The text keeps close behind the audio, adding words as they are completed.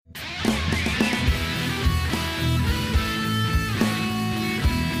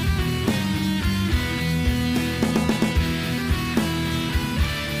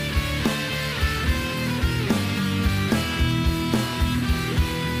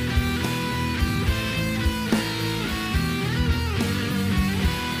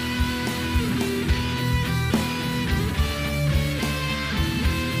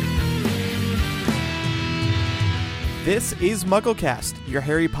This is MuggleCast, your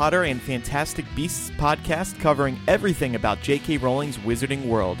Harry Potter and Fantastic Beasts podcast covering everything about J.K. Rowling's Wizarding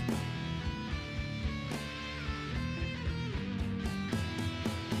World.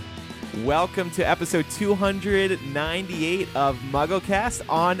 Welcome to episode 298 of MuggleCast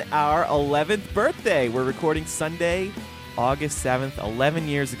on our 11th birthday. We're recording Sunday, August 7th, 11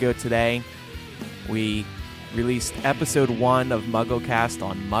 years ago today. We released episode 1 of MuggleCast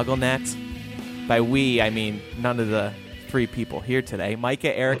on MuggleNet. By we, I mean none of the three people here today.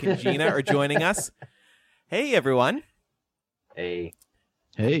 Micah, Eric, and Gina are joining us. Hey, everyone. Hey.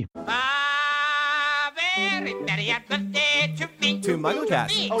 Hey. Very merry birthday to me. To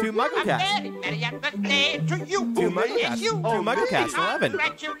MuggleCast. To MuggleCast. Very merry birthday to you. To MuggleCast. You. To MuggleCast 11.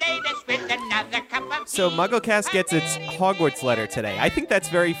 Congratulate us with another cup of So tea. MuggleCast gets its Hogwarts letter today. I think that's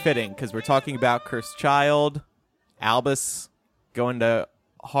very fitting because we're talking about Cursed Child, Albus going to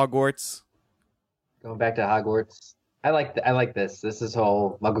Hogwarts. Going back to Hogwarts. I like this. This is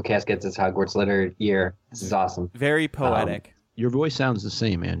whole MuggleCast gets its Hogwarts letter year. This is awesome. Very poetic. Your voice sounds the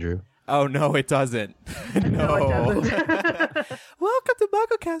same, Andrew. Oh, no, it doesn't. No. it doesn't. Welcome to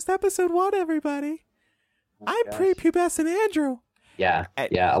MuggleCast episode 1, everybody. I'm gosh. prepubescent Andrew. Yeah.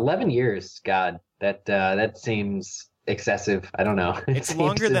 11 years. God, that seems excessive. I don't know. It It's seems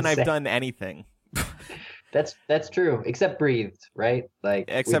longer than I've insane. done anything. That's true. Except breathed, right? Like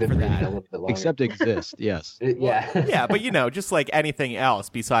Except we've been for breathing that. a little bit longer. Except exist, yes. Yeah. Yeah, but just like anything else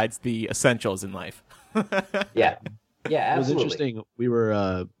besides the essentials in life. Yeah. Yeah. It was Absolutely. interesting. We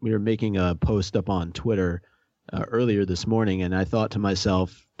were making a post up on Twitter earlier this morning, and I thought to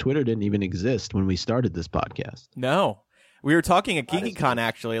myself, Twitter didn't even exist when we started this podcast. No. We were talking at That is GeekyCon,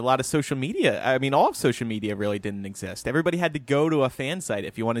 actually. A lot of social media, all of social media really didn't exist. Everybody had to go to a fan site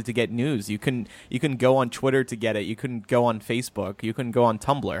if you wanted to get news. You couldn't go on Twitter to get it. You couldn't go on Facebook. You couldn't go on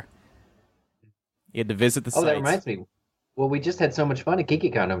Tumblr. You had to visit the sites. That reminds me. Well, we just had so much fun at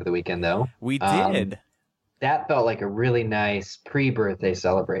GeekyCon over the weekend, though. We did. That felt like a really nice pre-birthday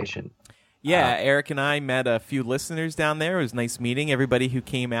celebration. Yeah, Eric and I met a few listeners down there. It was nice meeting everybody who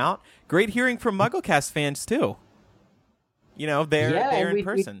came out. Great hearing from MuggleCast fans, too. They're in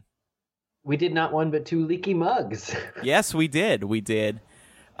person. We did not one but two leaky mugs. Yes, we did. We did.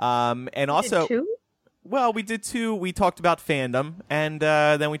 And also, Two? well, we did two. We talked about fandom, and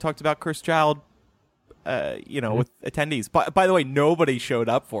then we talked about Cursed Child, with attendees. By the way, nobody showed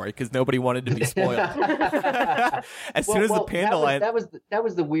up for it because nobody wanted to be spoiled. As soon as the panel ended. That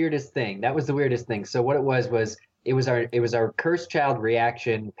was the weirdest thing. So what it was our Cursed Child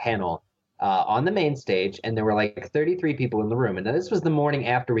reaction panel on the main stage, and there were like 33 people in the room. And this was the morning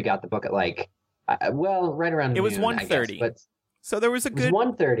after we got the book at right around It was noon, 1:30. but So there was a it was good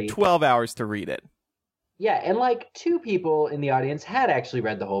 1:30. 12 hours to read it. Yeah, and like 2 people in the audience had actually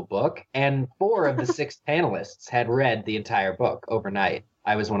read the whole book, and 4 of the 6 panelists had read the entire book overnight.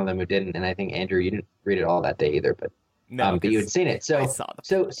 I was one of them who didn't, and I think Andrew, you didn't read it all that day either, but No, but you had seen it. I saw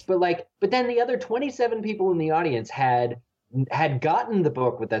the But then the other 27 people in the audience had gotten the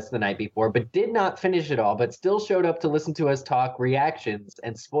book with us the night before, but did not finish it all, but still showed up to listen to us talk reactions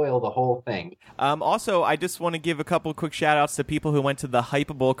and spoil the whole thing. Also, I just want to give a couple quick shout-outs to people who went to the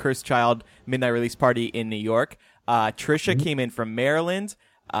Hypable Cursed Child midnight release party in New York. Trisha came in from Maryland.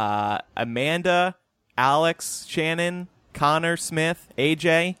 Amanda, Alex, Shannon, Connor, Smith,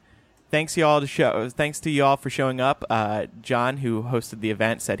 AJ. Thanks to y'all for showing up. John, who hosted the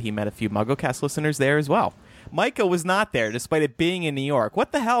event, said he met a few MuggleCast listeners there as well. Micah was not there, despite it being in New York.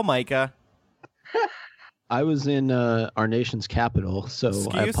 What the hell, Micah? I was in our nation's capital, so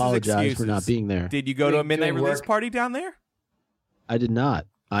I apologize for not being there. Did you go to a midnight Doing release work. party down there? I did not.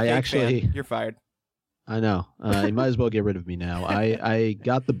 You're fired. I know. You might as well get rid of me now. I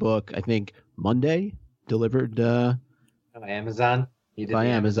got the book, I think, Monday, delivered By Amazon? You did by the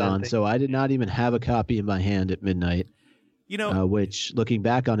Amazon, thing? so I did not even have a copy in my hand at midnight. Which, looking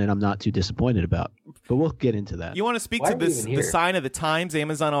back on it, I'm not too disappointed about. But we'll get into that. You want to speak Why to are we even the here? sign of the times?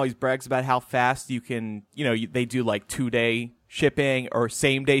 Amazon always brags about how fast you can, they do like 2-day shipping or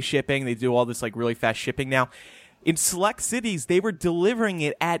same-day shipping. They do all this like really fast shipping now. In select cities, they were delivering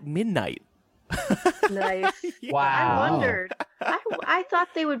it at midnight. Nice. I Wow. wondered. I thought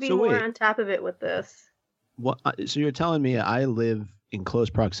they would be So more wait. on top of it with this. So you're telling me I live in close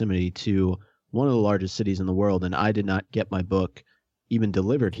proximity to one of the largest cities in the world, and I did not get my book even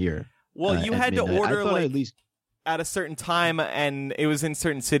delivered here? Well, you at had to midnight? order I thought like at least. at a certain time, and it was in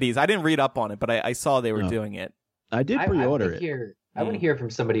certain cities. I didn't read up on it, but I saw they were No. doing it. I did pre-order it. I want to hear from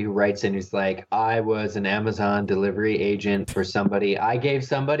somebody who writes in who's like, I was an Amazon delivery agent for somebody. I gave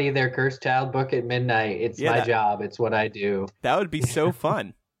somebody their Cursed Child book at midnight. It's my job. It's what I do. That would be so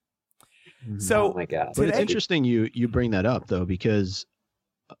fun. So Oh my god. But it's Today- interesting you bring that up though, because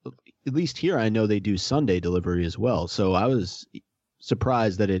at least here I know they do Sunday delivery as well. So I was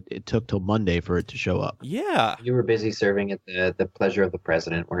surprised that it took till Monday for it to show up. yeah. You were busy serving at the pleasure of the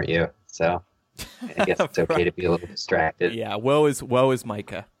president, weren't you? So I guess it's okay to be a little distracted. Yeah, woe is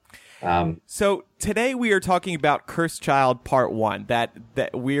Micah. So today we are talking about Cursed Child Part 1. That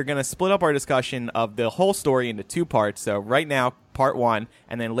we are going to split up our discussion of the whole story into 2 parts. So right now, Part 1,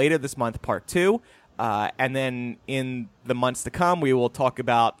 and then later this month, Part 2. And then in the months to come, we will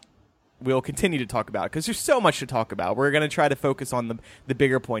continue to talk about it because there's so much to talk about. We're going to try to focus on the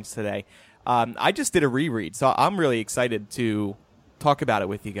bigger points today. I just did a reread, so I'm really excited to talk about it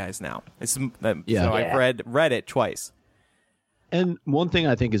with you guys now. So I've read it twice. And one thing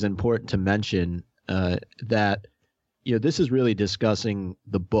I think is important to mention that this is really discussing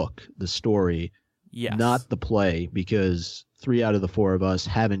the book, the story, Yes. not the play, because 3 out of the 4 of us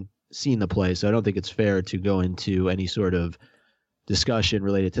haven't seen the play, so I don't think it's fair to go into any sort of discussion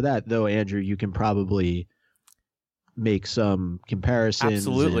related to that. Though, Andrew, you can probably make some comparisons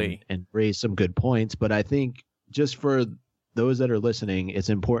Absolutely. and raise some good points. But I think just for those that are listening, it's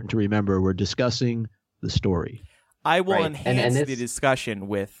important to remember we're discussing the story. I will Right. enhance And the this- discussion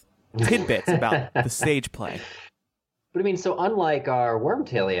with tidbits about the stage play. But I mean, so unlike our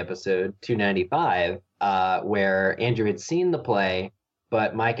Wormtaily episode 295, where Andrew had seen the play,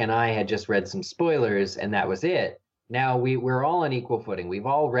 but Mike and I had just read some spoilers, and that was it. Now we're all on equal footing. We've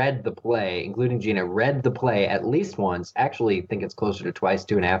all read the play, including Gina, read the play at least once. Actually, I think it's closer to twice,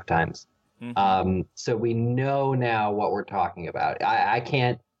 2.5 times. Mhm. So we know now what we're talking about. I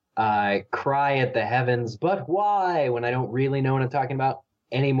can't cry at the heavens, but why, when I don't really know what I'm talking about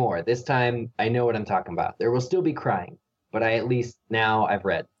anymore. This time, I know what I'm talking about. There will still be crying, but I at least now I've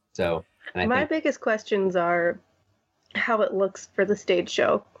read. So, and I My think, biggest questions are how it looks for the stage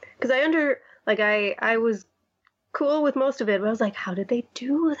show. Because I was cool with most of it, but I was like, how did they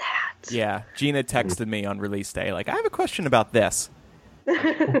do that? Yeah, Gina texted me on release day, like, I have a question about this. And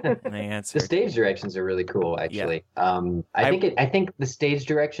I the answered. stage directions are really cool, actually. I think the stage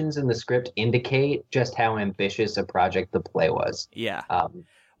directions in the script indicate just how ambitious a project the play was. Yeah. Um,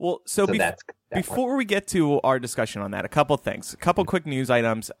 Well, so so that's that one. before we get to our discussion on that, a couple things, a couple quick news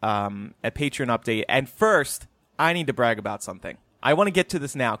items, a Patreon update, and first, I need to brag about something. I want to get to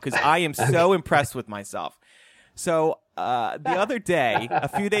this now because I am so impressed with myself. So the other day, a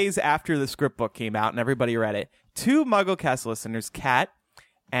few days after the script book came out and everybody read it, 2 MuggleCast listeners, Kat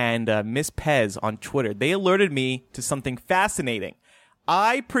and Miss Pez on Twitter, they alerted me to something fascinating.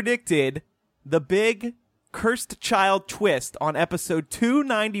 I predicted the big Cursed Child twist on episode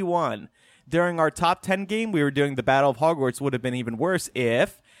 291. During our top 10 game, we were doing the Battle of Hogwarts would have been even worse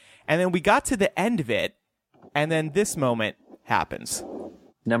if, and then we got to the end of it, and then this moment happens.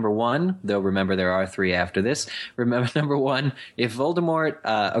 Number 1, though remember there are 3 after this. Remember, number 1, if Voldemort...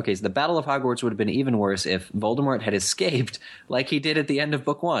 so the Battle of Hogwarts would have been even worse if Voldemort had escaped like he did at the end of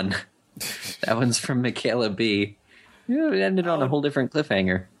Book 1. That one's from Michaela B. Yeah, it ended on a whole different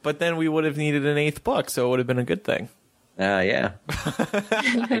cliffhanger. But then we would have needed an 8th book, so it would have been a good thing. Yeah.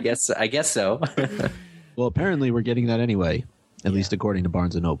 I guess so. Well, apparently we're getting that anyway, at least according to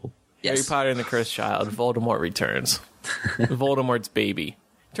Barnes & Noble. Harry Yes. Potter and the Cursed Child, Voldemort returns. Voldemort's baby.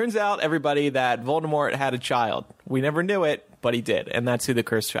 Turns out, everybody, that Voldemort had a child. We never knew it, but he did, and that's who the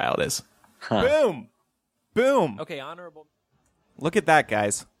Cursed Child is. Boom! Boom! Okay, honorable. Look at that,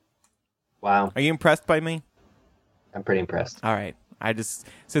 guys. Wow, Are you impressed by me? I'm pretty impressed. All right.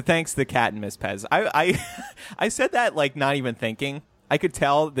 So thanks to Kat and Miss Pez. I said that, like, not even thinking. I could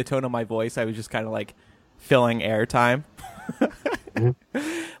tell the tone of my voice. I was just kind of, like, filling airtime.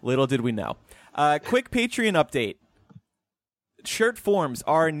 Little did we know. Quick Patreon update. Shirt forms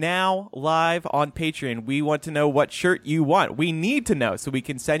are now live on Patreon. We want to know what shirt you want. We need to know so we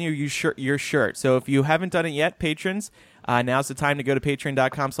can send you your shirt. So if you haven't done it yet, patrons, now's the time to go to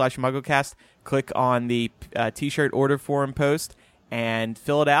patreon.com/MuggleCast, click on the t-shirt order form post, and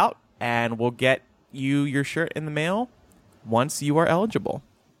fill it out, and we'll get you your shirt in the mail once you are eligible.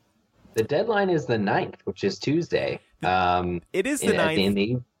 The deadline is the 9th, which is Tuesday. It is the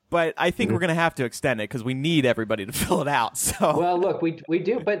 9th. But I think we're going to have to extend it because we need everybody to fill it out. So Well, look, we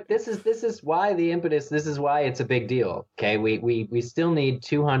do, but this is why the impetus. This is why it's a big deal. Okay, we still need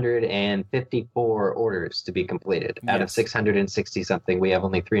 254 orders to be completed out of Yes. 660 something. We have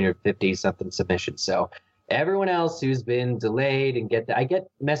only 350 something submissions. So everyone else who's been delayed and I get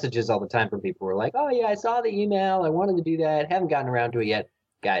messages all the time from people who are like, "Oh yeah, I saw the email. I wanted to do that. Haven't gotten around to it yet."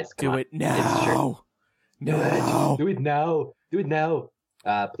 Guys, come do on. it It's true. now. Do it now. Do it now.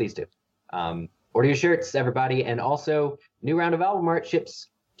 Please do. Order your shirts, everybody. And also, new round of album art ships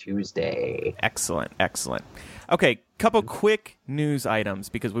Tuesday. Excellent. Okay, couple quick news items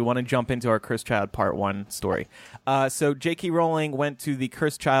because we want to jump into our Cursed Child Part 1 story. So J.K. Rowling went to the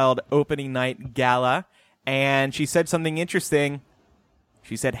Cursed Child opening night gala, and she said something interesting.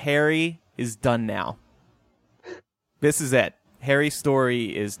 She said, Harry is done now. This is it. Harry's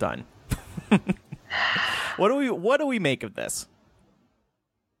story is done. What do we make of this?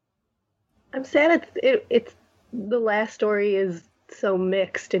 I'm sad it's the last story is so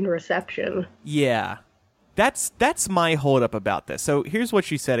mixed in reception. Yeah. That's my holdup about this. So here's what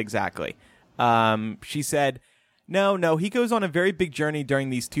she said exactly. She said, no, he goes on a very big journey during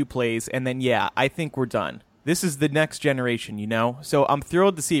these 2 plays, and then, yeah, I think we're done. This is the next generation, you know? So I'm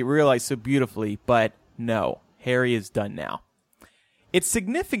thrilled to see it realized so beautifully, but no, Harry is done now. It's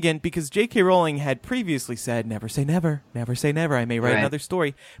significant because J.K. Rowling had previously said, never say never, I may write another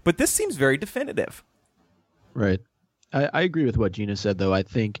story. But this seems very definitive. Right. I agree with what Gina said, though. I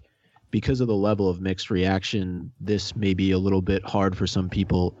think because of the level of mixed reaction, this may be a little bit hard for some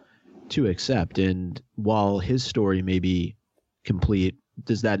people to accept. And while his story may be complete,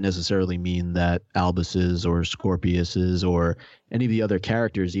 does that necessarily mean that Albus's or Scorpius's or any of the other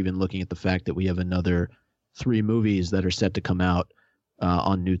characters, even looking at the fact that we have another 3 movies that are set to come out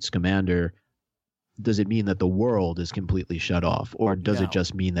on Newt Scamander, does it mean that the world is completely shut off, or does it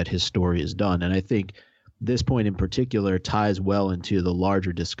just mean that his story is done? And I think this point in particular ties well into the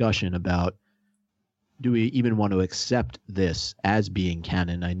larger discussion about, do we even want to accept this as being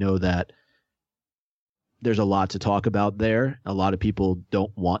canon? I know that there's a lot to talk about there. A lot of people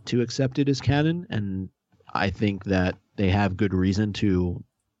don't want to accept it as canon, and I think that they have good reason to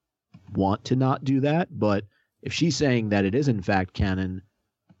want to not do that. But if she's saying that it is in fact canon,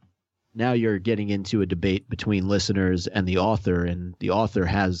 now you're getting into a debate between listeners and the author, and the author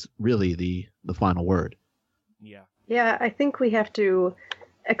has really the final word. Yeah, I think we have to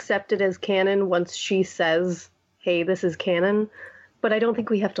accept it as canon once she says, hey, this is canon, but I don't think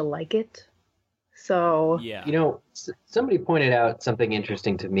we have to like it. So, yeah. You know, somebody pointed out something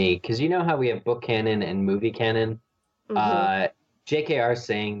interesting to me, because you know how we have book canon and movie canon? JKR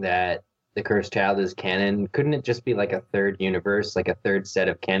saying that The Cursed Child is canon, couldn't it just be like a third universe, like a third set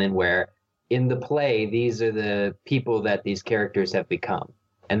of canon where in the play, these are the people that these characters have become?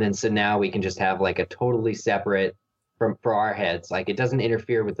 And then so now we can just have like a totally separate for our heads. Like it doesn't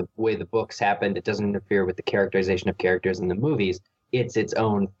interfere with the way the books happened. It doesn't interfere with the characterization of characters in the movies. It's its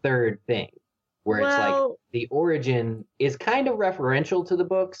own third thing where it's like the origin is kind of referential to the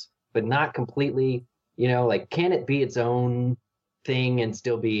books, but not completely, you know, like can it be its own thing and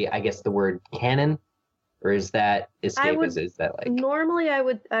still be, I guess, the word canon? Or is that escapism? Is that like normally I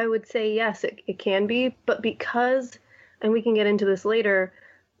would say yes, it can be, but because, and we can get into this later,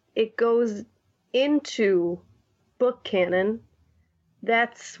 it goes into book canon,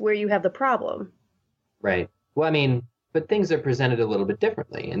 that's where you have the problem. Right. Well, I mean, but things are presented a little bit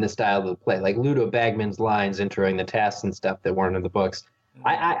differently in the style of the play. Like Ludo Bagman's lines introing the tasks and stuff that weren't in the books.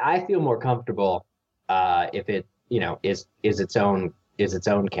 I feel more comfortable if it, you know, is its own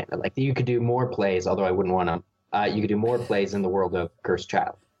canon. Like you could do more plays, although I wouldn't want to. You could do more plays in the world of Cursed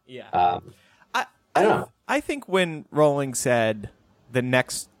Child. Yeah. I don't know. I think when Rowling said the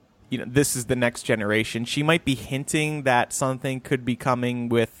next, you know, this is the next generation, she might be hinting that something could be coming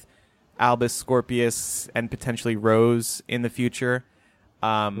with Albus, Scorpius, and potentially Rose in the future.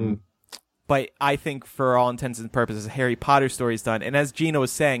 But I think for all intents and purposes, Harry Potter story is done. And as Gina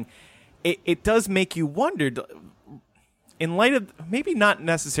was saying, it does make you wonder, in light of, maybe not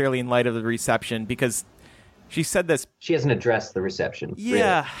necessarily in light of the reception, because she said this. She hasn't addressed the reception.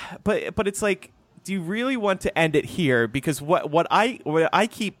 Yeah, really. But it's like, do you really want to end it here? Because what I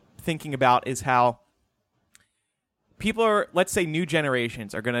keep thinking about is how people are, let's say new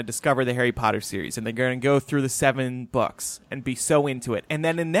generations are going to discover the Harry Potter series, and they're going to go through the 7 books and be so into it. And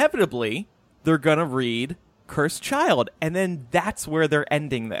then inevitably, they're going to read Cursed Child. And then that's where they're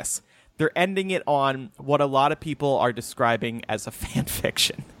ending this. They're ending it on what a lot of people are describing as a fan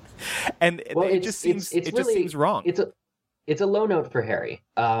fiction. And it just seems wrong. It's a low note for Harry.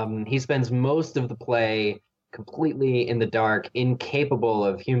 He spends most of the play completely in the dark, incapable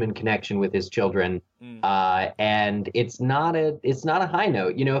of human connection with his children, and it's not a high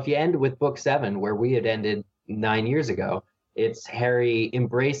note. You know, if you end with book 7, where we had ended 9 years ago, it's Harry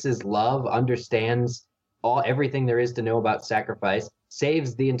embraces love, understands everything there is to know about sacrifice,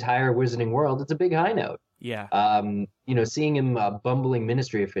 saves the entire wizarding world. It's a big high note. Yeah. You know, seeing him a bumbling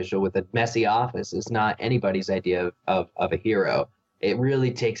ministry official with a messy office is not anybody's idea of a hero. It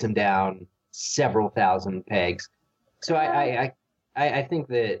really takes him down several thousand pegs. So I think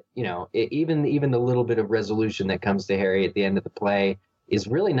that, you know, even the little bit of resolution that comes to Harry at the end of the play is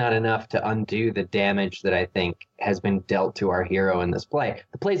really not enough to undo the damage that I think has been dealt to our hero in this play.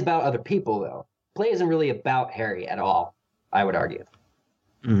 The play's about other people, though. The play isn't really about Harry at all, I would argue.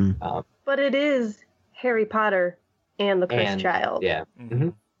 But it is Harry Potter and the Cursed Child. Yeah. Mm-hmm.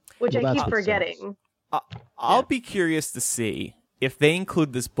 Which Well, I that's keep what forgetting. I'll be curious to see if they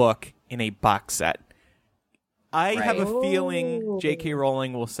include this book in a box set. I have a feeling J.K.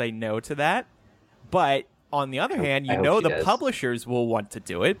 Rowling will say no to that, but on the other hand, I you hope know she the does. publishers will want to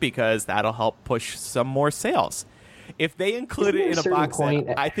do it because that'll help push some more sales. If they include Isn't it in a there a box certain set,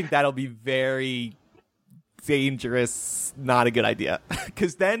 point- I think that'll be very dangerous, not a good idea.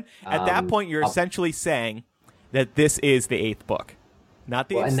 Because then, at that point, you're essentially saying that this is the 8th book, not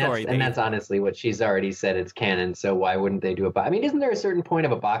the 8th and story. that's honestly what she's already said. It's canon, so why wouldn't they do a box? I mean, isn't there a certain point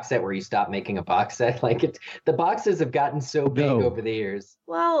of a box set where you stop making a box set? Like, the boxes have gotten so big No. over the years.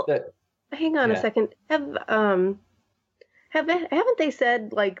 Well, That, hang on a yeah. second. Haven't they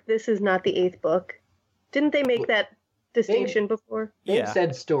said like this is not the 8th book? Didn't they make that distinction before? they've Yeah.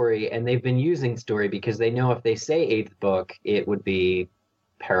 said story, and they've been using story because they know if they say 8th book, it would be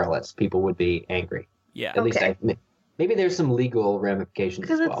perilous. People would be angry. Yeah. At least Okay. maybe there's some legal ramifications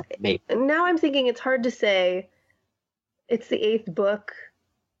Because as well. Maybe. Now I'm thinking it's hard to say it's the 8th book.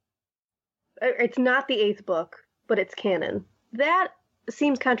 It's not the 8th book, but it's canon. That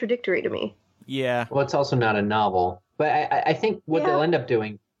seems contradictory to me. Yeah. Well, it's also not a novel. But I think what Yeah. they'll end up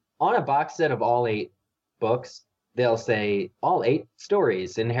doing on a box set of all 8 books, they'll say all 8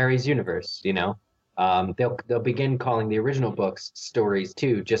 stories in Harry's universe. You know, they'll begin calling the original books stories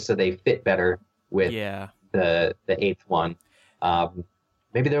too, just so they fit better with Yeah. the 8th one.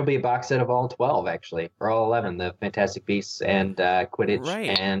 Maybe there'll be a box set of all 12 actually, or all 11: the Fantastic Beasts and Quidditch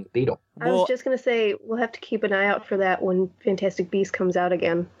Right. and Beetle. I was just going to say we'll have to keep an eye out for that when Fantastic Beasts comes out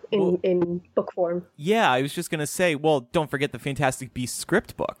again in book form. Yeah, I was just going to say, well, don't forget the Fantastic Beasts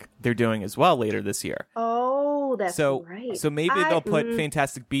script book they're doing as well later this year. Oh, that's So, right. so maybe they'll put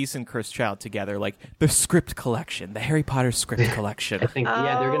Fantastic Beasts and Cursed Child together, like the script collection, the Harry Potter script collection. I think they're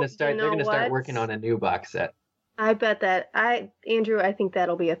Oh, gonna start. you They're know gonna start what? working on a new box set. I bet that Andrew, I think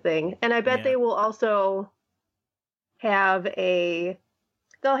that'll be a thing. And I bet Yeah. they will also have they'll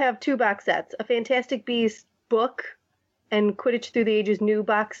have 2 box sets, a Fantastic Beasts book and Quidditch Through the Ages new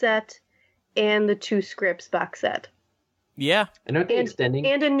box set and the 2 scripts box set. Yeah, And aren't they And, extending?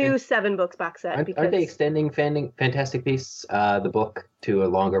 and a new 7 books box set. Aren't they extending Fantastic Beasts, the book, to a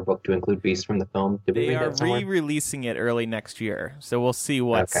longer book to include Beasts from the film? Did we they read are that somewhere? re-releasing it early next year, so we'll see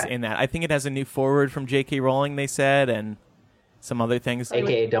what's Okay. in that. I think it has a new foreword from J.K. Rowling, they said, and some other things.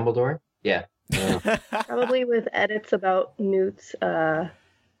 AKA Dumbledore? Yeah. Yeah. Probably with edits about Newt's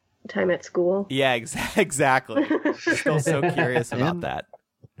time at school. Yeah, exactly. Still so curious about And- that.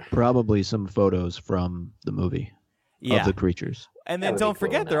 Probably some photos from the movie Yeah. of the creatures. And That then would be don't cool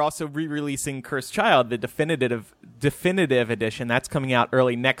forget, enough. they're also re-releasing Cursed Child, the definitive edition. That's coming out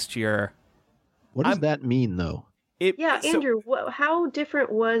early next year. What does I'm- that mean, though? Yeah, So- Andrew, how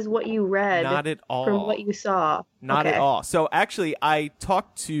different was what you read Not at all. from what you saw? Not Okay. at all. So actually, I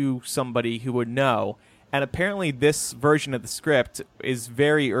talked to somebody who would know, and apparently this version of the script is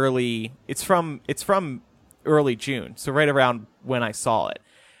very early. It's from early June, so right around when I saw it.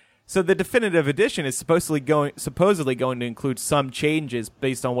 So the definitive edition is supposedly going to include some changes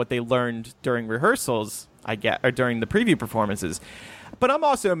based on what they learned during rehearsals, or during the preview performances. But I'm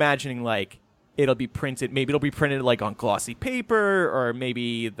also imagining like it'll be printed. Maybe it'll be printed like on glossy paper, or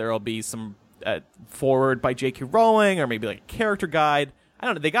maybe there'll be some forward by J.K. Rowling, or maybe like a character guide. I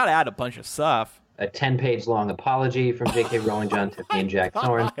don't know. They got to add a bunch of stuff. A 10-page long apology from J.K. Rowling, John Tiffany, and Jack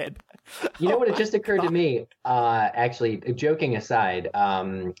Thorne. God. You know what? It just occurred to me, actually, joking aside,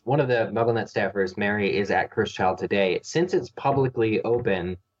 one of the MuggleNet staffers, Mary, is at Cursed Child today. Since it's publicly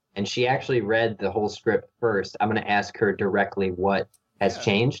open and she actually read the whole script first, I'm going to ask her directly what has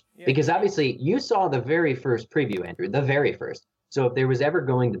changed. Yeah. Because obviously you saw the very first preview, Andrew, the very first. So if there was ever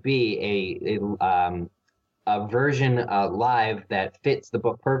going to be a version live that fits the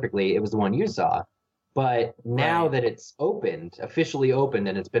book perfectly, it was the one you saw. But now Right. that it's opened, officially opened,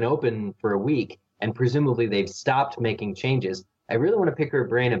 and it's been open for a week, and presumably they've stopped making changes, I really want to pick her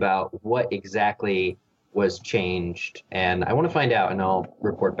brain about what exactly was changed. And I want to find out, and I'll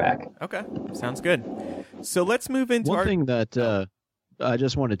report back. Okay, sounds good. So let's move into One our thing that I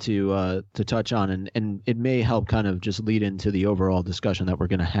just wanted to touch on, and it may help kind of just lead into the overall discussion that we're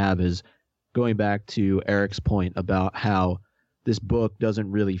going to have, is going back to Eric's point about how this book doesn't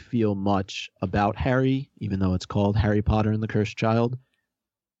really feel much about Harry, even though it's called Harry Potter and the Cursed Child.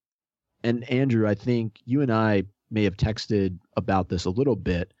 And Andrew, I think you and I may have texted about this a little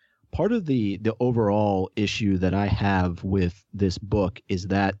bit, part of the overall issue that I have with this book is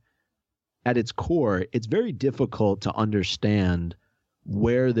that at its core, it's very difficult to understand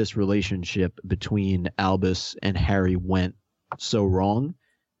where this relationship between Albus and Harry went so wrong.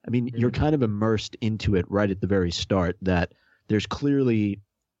 I mean, you're kind of immersed into it right at the very start that there's clearly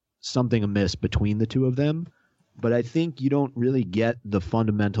something amiss between the two of them, but I think you don't really get the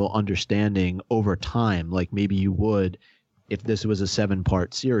fundamental understanding over time, like maybe you would if this was a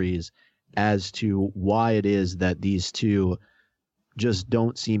 7-part series, as to why it is that these two just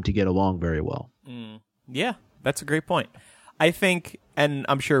don't seem to get along very well. Yeah, that's a great point. I think, and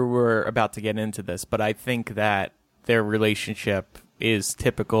I'm sure we're about to get into this, but I think that their relationship is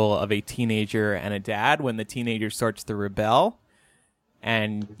typical of a teenager and a dad when the teenager starts to rebel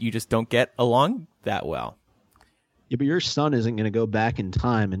and you just don't get along that well. Yeah, but your son isn't going to go back in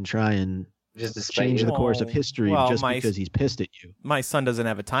time and try and Just to spite change you. the course of history just because he's pissed at you. My son doesn't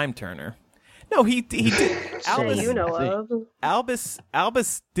have a time turner. No, he did. That Albus, you know of.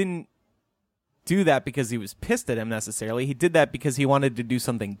 Albus didn't do that because he was pissed at him necessarily. He did that because he wanted to do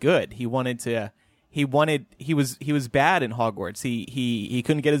something good. He was bad in Hogwarts. He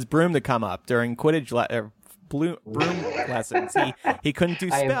couldn't get his broom to come up during Quidditch broom lessons. He couldn't do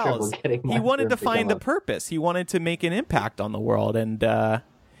I have trouble spells. getting my He wanted to broom to find come a up. purpose. He wanted to make an impact on the world, and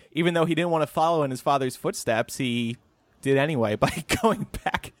even though he didn't want to follow in his father's footsteps, he did anyway by going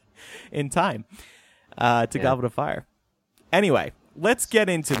back in time to Goblet of Fire. Anyway, let's get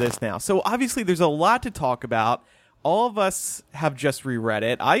into this now. So obviously there's a lot to talk about. All of us have just reread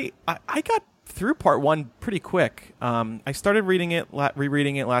it. I got through part 1 pretty quick. I started rereading it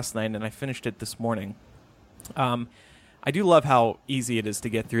last night, and I finished it this morning. I do love how easy it is to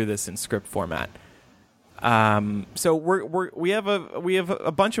get through this in script format. So we have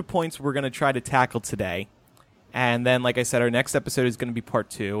a bunch of points we're going to try to tackle today. And then, like I said, our next episode is going to be part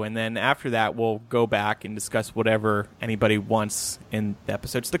 2. And then after that, we'll go back and discuss whatever anybody wants in the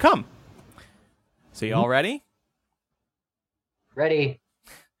episodes to come. So you all ready? Ready.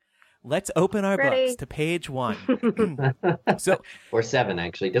 Let's open our Ready. books to page 1. So Or 7,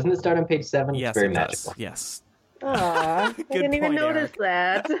 actually. Doesn't it start on page 7? yes, It's very it magical. does. Yes. Aw, I didn't even point, notice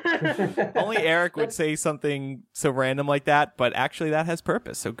that. Only Eric would say something so random like that, but actually that has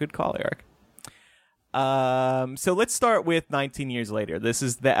purpose. So good call, Eric. So let's start with 19 years later. This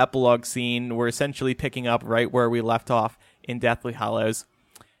is the epilogue scene. We're essentially picking up right where we left off in Deathly Hallows.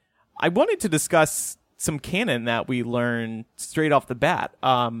 I wanted to discuss some canon that we learned straight off the bat.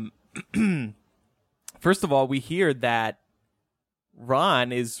 First of all, we hear that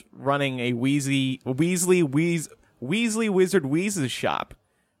Ron is running a Weasley Wizard Weez's shop,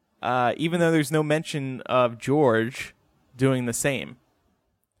 even though there's no mention of George doing the same.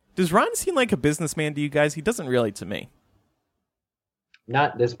 Does Ron seem like a businessman to you guys? He doesn't really to me.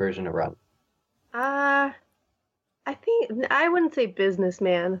 Not this version of Ron. I think I wouldn't say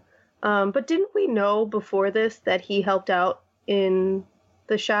businessman, but didn't we know before this that he helped out in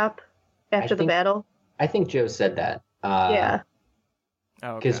the shop after the think- battle? I think Joe said that. Yeah.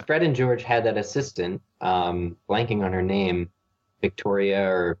 Oh, Because Fred and George had that assistant, blanking on her name, Victoria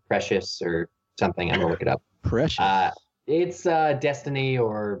or Precious or something. I'm going to look it up. Precious. It's Destiny,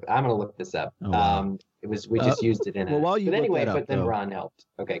 or I'm going to look this up. Oh, wow. We just used it in well, it. while you But look anyway, that up, but then though- Ron helped.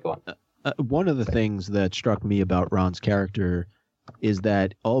 Okay, go on. One of the things that struck me about Ron's character is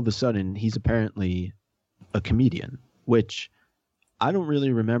that all of a sudden he's apparently a comedian, which I don't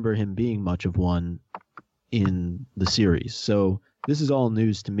really remember him being much of one in the series. So this is all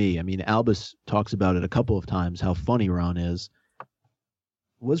news to me. I mean, Albus talks about it a couple of times, how funny Ron is.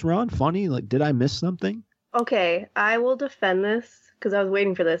 Was Ron funny? Like, did I miss something? Okay, I will defend this because I was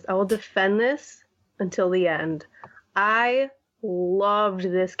waiting for this. I will defend this until the end. I loved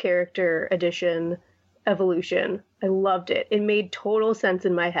this character addition evolution. I loved it. It made total sense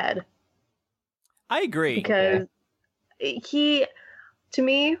in my head I agree. because to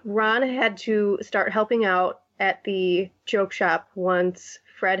me, Ron had to start helping out at the joke shop once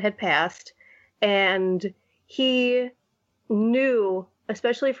Fred had passed, and he knew,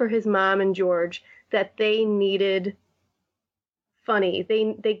 especially for his mom and George, that they needed funny.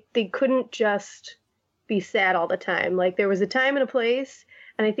 They couldn't just be sad all the time. Like, there was a time and a place,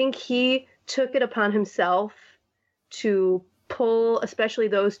 and I think he took it upon himself to pull especially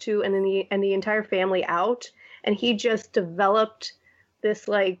those two and then the entire family out, and he just developed this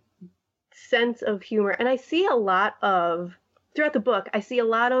like sense of humor. And I see a lot of throughout the book, I see a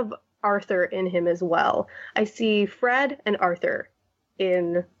lot of Arthur in him as well. I see Fred and Arthur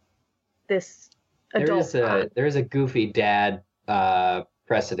in this adult. There is a goofy dad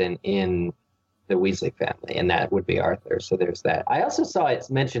precedent in the Weasley family, and that would be Arthur. So there's that. I also saw it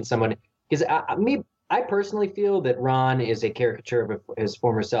mention someone because I personally feel that Ron is a caricature of his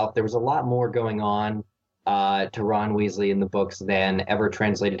former self. There was a lot more going on to Ron Weasley in the books than ever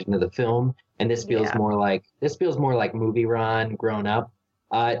translated into the film, and this feels more like movie Ron grown up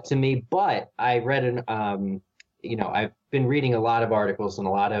to me. But I read I've been reading a lot of articles and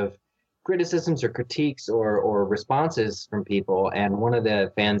a lot of criticisms or critiques or responses from people, and one of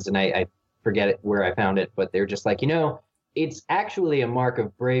the fans, and I forget it where I found it, but they're just like, it's actually a mark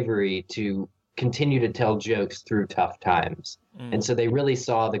of bravery to continue to tell jokes through tough times. And so they really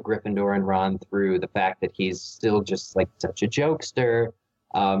saw the Gryffindor and Ron through the fact that he's still just like such a jokester.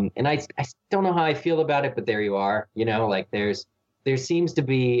 And I don't know how I feel about it, but there you are. There seems to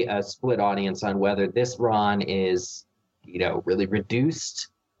be a split audience on whether this Ron is, really reduced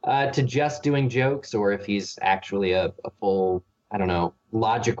to just doing jokes, or if he's actually a full,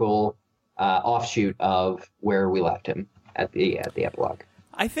 logical offshoot of where we left him at the epilogue.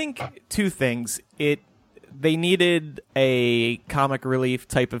 I think two things. They needed a comic relief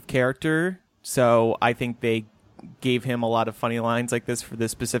type of character, so I think they gave him a lot of funny lines like this for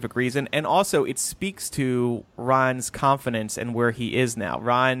this specific reason. And also, it speaks to Ron's confidence and where he is now.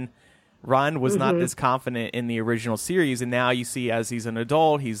 Ron was not this confident in the original series, and now you see as he's an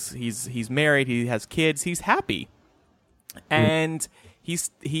adult, he's married, he has kids, he's happy, and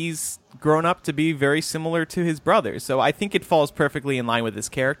he's grown up to be very similar to his brother. So I think it falls perfectly in line with his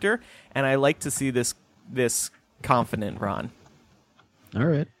character, and I like to see this confident Ron. All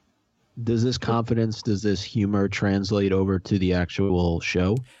right. Does this humor translate over to the actual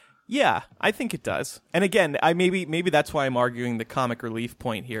show? Yeah, I think it does. And again, maybe that's why I'm arguing the comic relief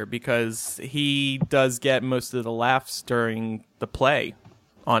point here, because he does get most of the laughs during the play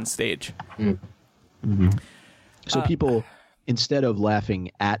on stage. Mm-hmm. So people, instead of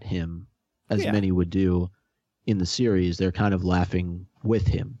laughing at him, as many would do in the series, they're kind of laughing with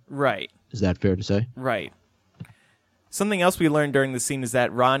him. Right. Is that fair to say? Right. Something else we learned during the scene is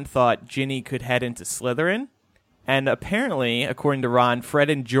that Ron thought Ginny could head into Slytherin. And apparently, according to Ron, Fred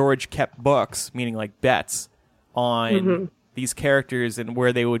and George kept books, meaning like bets, on these characters and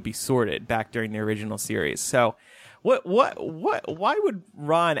where they would be sorted back during the original series. So why would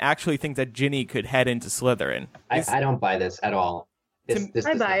Ron actually think that Ginny could head into Slytherin? I don't buy this at all.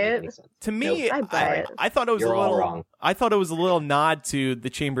 I buy it. To me, I buy it. I thought it was You're all wrong. I thought it was a little nod to the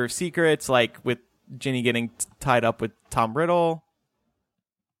Chamber of Secrets, like with Ginny getting tied up with Tom Riddle.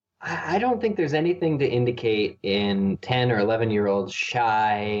 I don't think there's anything to indicate in 10 or 11-year-old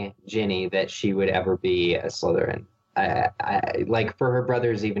shy Ginny that she would ever be a Slytherin. I like for her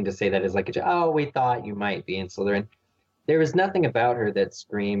brothers even to say that is like, we thought you might be in Slytherin. There was nothing about her that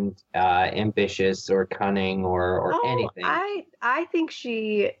screamed ambitious or cunning or anything. I think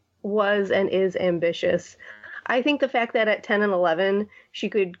she was and is ambitious. I think the fact that at 10 and 11 she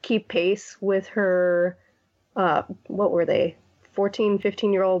could keep pace with her, what were they, 14,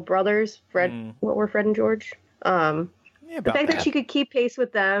 15-year-old brothers? What were Fred and George? The fact that she could keep pace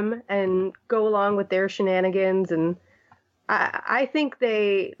with them and go along with their shenanigans, and I think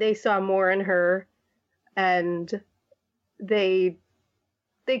they saw more in her, and they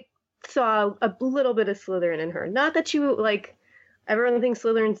saw a little bit of Slytherin in her. Not that she everyone thinks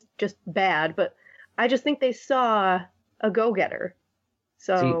Slytherin's just bad, but I just think they saw a go-getter.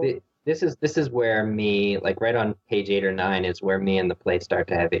 So see, this is where me, like right on page 8 or 9, is where me and the play start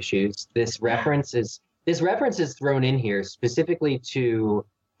to have issues. This reference is thrown in here specifically to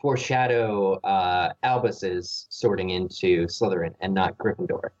foreshadow Albus's sorting into Slytherin and not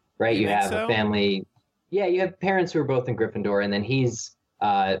Gryffindor, right? You have a family, you have parents who are both in Gryffindor, and then he's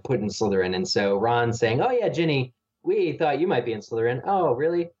put in Slytherin, and so Ron's saying, "Oh yeah, Ginny, we thought you might be in Slytherin." Oh,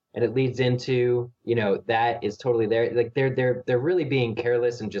 really? And it leads into, that is totally there. Like they're really being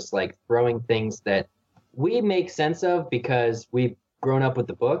careless and just like throwing things that we make sense of because we've grown up with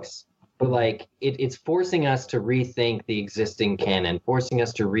the books, but like it's forcing us to rethink the existing canon, forcing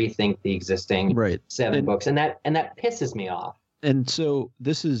us to rethink the existing 7 books, and that pisses me off. And so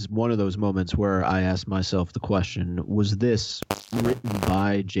this is one of those moments where I asked myself the question: was this written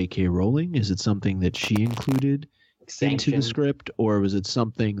by J.K. Rowling? Is it something that she included into the script, or was it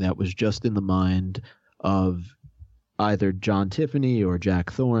something that was just in the mind of either John Tiffany or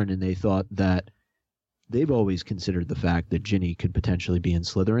Jack Thorne, and they thought that they've always considered the fact that Ginny could potentially be in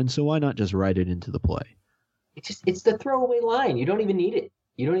Slytherin, so why not just write it into the play? It's the throwaway line. You don't even need it.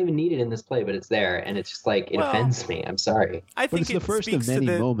 You don't even need it in this play, but it's there, and it's just like, it offends me. I'm sorry. I think it's the first of many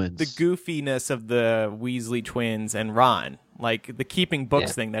moments. The goofiness of the Weasley twins and Ron. Like, the keeping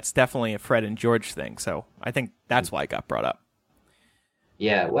books thing, that's definitely a Fred and George thing, so I think that's why it got brought up.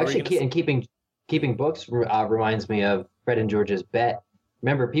 Yeah, well, actually, keeping keeping books reminds me of Fred and George's bet.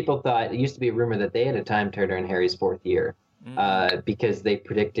 Remember, people thought it used to be a rumor that they had a time turner in Harry's 4th year because they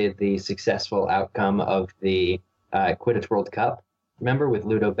predicted the successful outcome of the Quidditch World Cup. Remember, with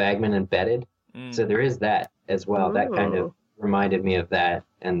Ludo Bagman and betted? So there is that as well. That kind of reminded me of that,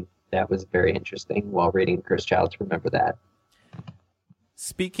 and that was very interesting while reading Cursed Child to remember that.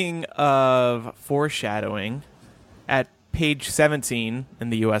 Speaking of foreshadowing, at page 17 in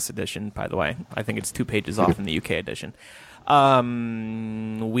the U.S. edition, by the way, I think it's 2 pages off in the UK edition,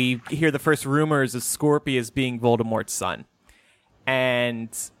 we hear the first rumors of Scorpius being Voldemort's son. And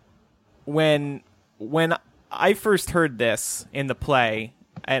when I first heard this in the play,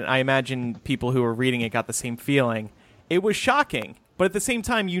 and I imagine people who were reading it got the same feeling, it was shocking. But at the same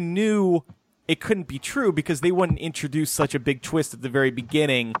time, you knew it couldn't be true because they wouldn't introduce such a big twist at the very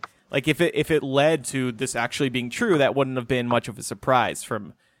beginning. Like, if it led to this actually being true, that wouldn't have been much of a surprise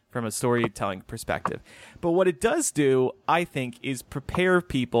from a storytelling perspective. But what it does do, I think, is prepare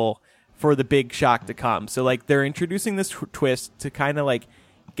people for the big shock to come. So, like, they're introducing this twist to kind of, like,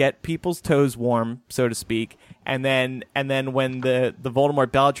 get people's toes warm, so to speak, and then when the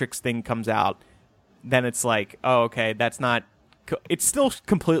Voldemort Bellatrix thing comes out, then it's like, oh, okay, that's not... It's still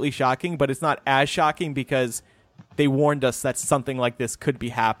completely shocking, but it's not as shocking because they warned us that something like this could be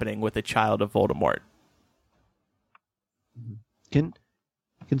happening with a child of Voldemort. Can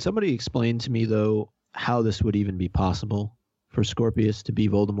somebody explain to me, though, how this would even be possible for Scorpius to be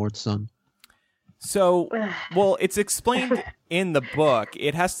Voldemort's son? So, well, it's explained in the book.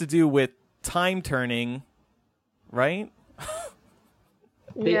 It has to do with time turning, right?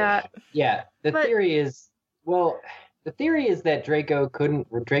 Yeah. Yeah. The theory is that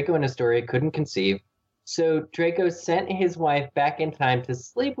Draco and Astoria couldn't conceive. So Draco sent his wife back in time to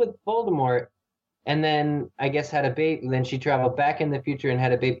sleep with Voldemort, and then I guess had a baby. Then she traveled back in the future and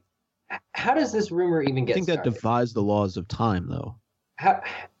had a baby. How does this rumor even get started? I think that defies the laws of time, though.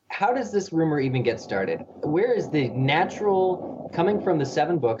 How does this rumor even get started? Where is the natural, coming from the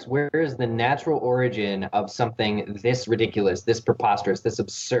 7 books, where is the natural origin of something this ridiculous, this preposterous, this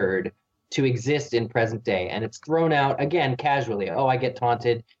absurd to exist in present day? And it's thrown out, again, casually. Oh, I get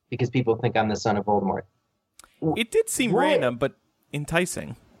taunted because people think I'm the son of Voldemort. It did seem random, but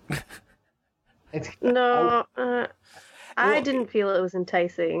enticing. No, I didn't feel it was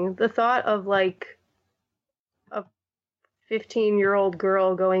enticing. The thought of, like, a 15-year-old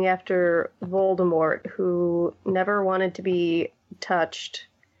girl going after Voldemort who never wanted to be touched.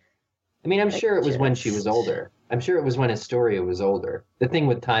 I mean, I'm sure it was when she was older. I'm sure it was when Astoria was older. The thing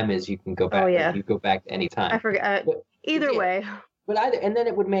with time is you can go back. Oh, yeah. Like, you go back to any time. I forgot. Either way. But and then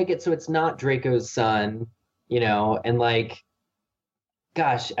it would make it so it's not Draco's son, and like,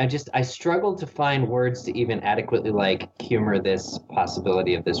 gosh, I struggled to find words to even adequately like humor this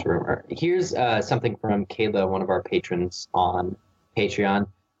possibility of this rumor. Here's something from Kayla, one of our patrons on Patreon.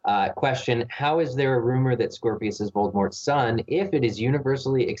 Question: how is there a rumor that Scorpius is Voldemort's son if it is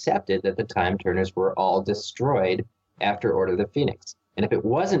universally accepted that the Time Turners were all destroyed after Order of the Phoenix? And if it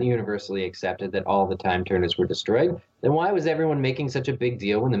wasn't universally accepted that all the Time Turners were destroyed, then why was everyone making such a big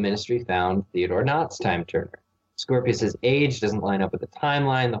deal when the Ministry found Theodore Knott's Time Turner? Scorpius's age doesn't line up with the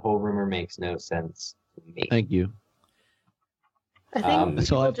timeline. The whole rumor makes no sense to me. Thank you. I think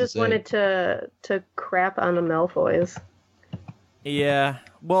people just wanted to crap on the Malfoys. Yeah.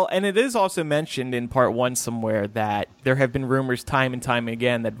 Well, and it is also mentioned in part 1 somewhere that there have been rumors time and time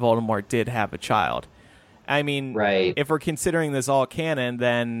again that Voldemort did have a child. I mean, right. If we're considering this all canon,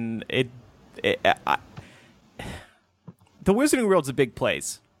 then the Wizarding World's a big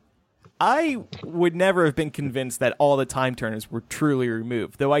place. I would never have been convinced that all the Time Turners were truly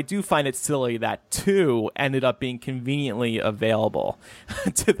removed, though I do find it silly that 2 ended up being conveniently available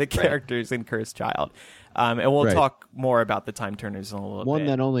to the characters in Cursed Child. And we'll talk more about the Time Turners in a little bit. One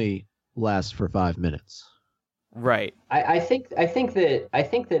that only lasts for 5 minutes. Right. I think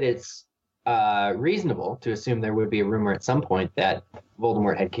that it's reasonable to assume there would be a rumor at some point that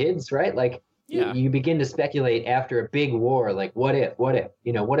Voldemort had kids, right? Like, you begin to speculate after a big war, like what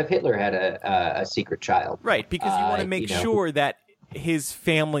if Hitler had a secret child? Right, because you want to make sure that his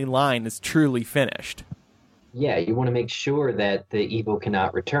family line is truly finished. Yeah, you want to make sure that the evil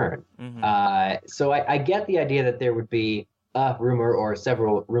cannot return. Mm-hmm. So I get the idea that there would be a rumor or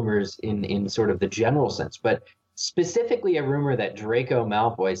several rumors in sort of the general sense, but specifically a rumor that Draco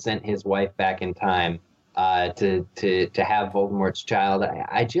Malfoy sent his wife back in time to have Voldemort's child.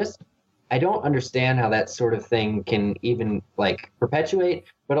 I don't understand how that sort of thing can even like perpetuate,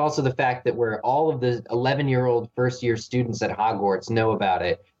 but also the fact that where all of the 11-year-old first-year students at Hogwarts know about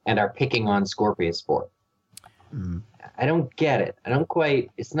it and are picking on Scorpius for it. I don't get it.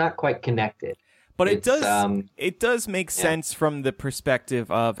 It's not quite connected. But It's, it does make sense from the perspective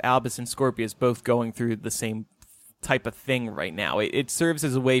of Albus and Scorpius both going through the same type of thing right now. It serves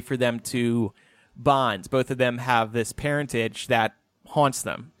as a way for them to bond. Both of them have this parentage that haunts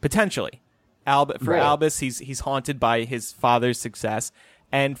them, potentially. For Right. Albus, he's haunted by his father's success.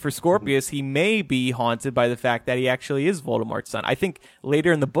 And for Scorpius, he may be haunted by the fact that he actually is Voldemort's son. I think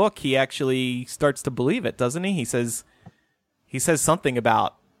later in the book, he actually starts to believe it, doesn't he? He says something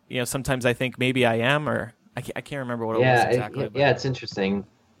about, sometimes I think maybe I am, or I can't remember what it was exactly. Yeah, it's interesting.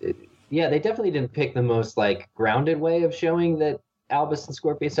 Yeah, they definitely didn't pick the most like grounded way of showing that Albus and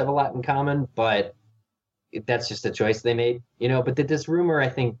Scorpius have a lot in common, but that's just a choice they made, But this rumor, I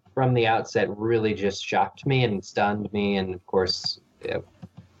think, from the outset, really just shocked me and stunned me, and of course,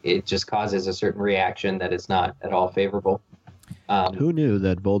 it just causes a certain reaction that is not at all favorable. Who knew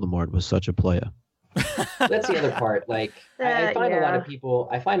that Voldemort was such a player? That's the other part. Like, I find a lot of people.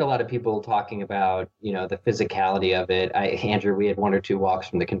 I find a lot of people talking about, the physicality of it. Andrew, we had one or two walks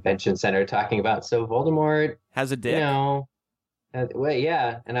from the convention center talking about. So Voldemort has a dick. Well,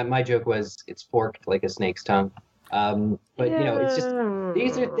 yeah. And my joke was it's forked like a snake's tongue. But it's just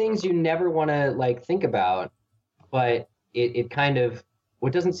these are things you never want to like think about. But it kind of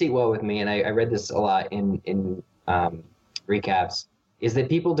what doesn't sit well with me, and I read this a lot in recaps, is that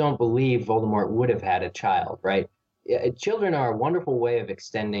people don't believe Voldemort would have had a child, right? Children are a wonderful way of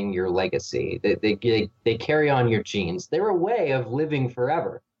extending your legacy. They carry on your genes. They're a way of living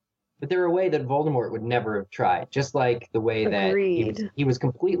forever, but they're a way that Voldemort would never have tried. Just like the way that he was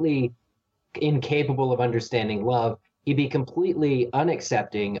completely incapable of understanding love, he'd be completely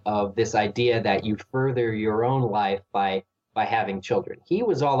unaccepting of this idea that you further your own life by having children. He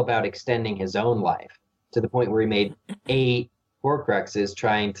was all about extending his own life to the point where he made 8 Horcruxes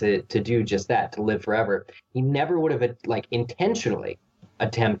trying to do just that, to live forever. He never would have like intentionally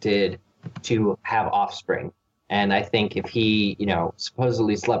attempted to have offspring. And I think if he,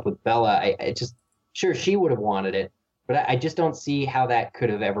 supposedly slept with Bella, I just sure she would have wanted it, but I just don't see how that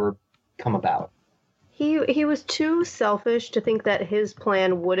could have ever come about. He was too selfish to think that his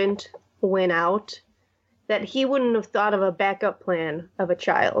plan wouldn't win out, that he wouldn't have thought of a backup plan of a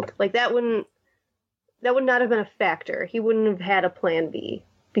child. Like that would not have been a factor. He wouldn't have had a plan B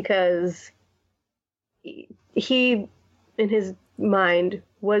because he in his mind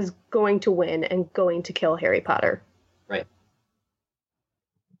was going to win and going to kill Harry Potter. Right.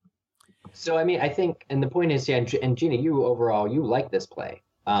 So, I mean, I think, and the point is, yeah, and Gina, you overall, you like this play.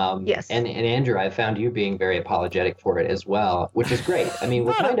 Yes. And Andrew, I found you being very apologetic for it as well, which is great. I mean,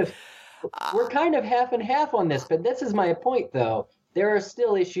 we're kind of half and half on this, but this is my point, though. There are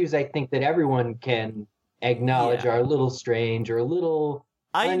still issues I think that everyone can acknowledge are a little strange or a little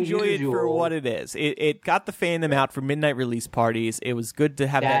I unusual. enjoy it for what it is. It got the fandom out for midnight release parties. It was good to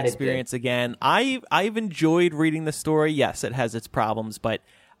have that experience again. I've enjoyed reading the story. Yes, it has its problems, but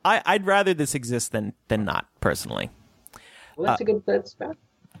I'd rather this exist than not, personally. Well, that's fair.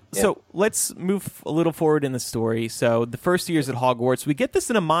 Yeah. So let's move a little forward in the story. So the first years at Hogwarts, we get this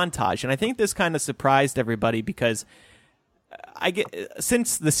in a montage, and I think this kind of surprised everybody because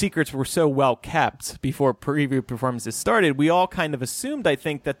since the secrets were so well kept before preview performances started, we all kind of assumed, I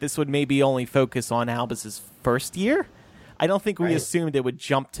think, that this would maybe only focus on Albus's first year. I don't think we assumed it would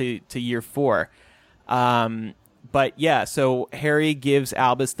jump to year 4. But yeah, so Harry gives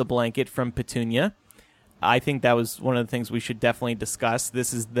Albus the blanket from Petunia. I think that was one of the things we should definitely discuss.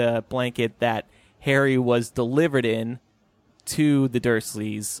 This is the blanket that Harry was delivered in to the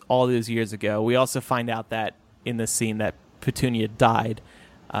Dursleys all those years ago. We also find out that in this scene that Petunia died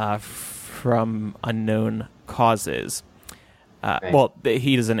from unknown causes. Well,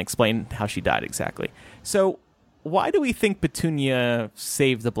 he doesn't explain how she died exactly. So why do we think Petunia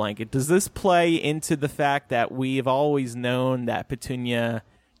saved the blanket? Does this play into the fact that we've always known that Petunia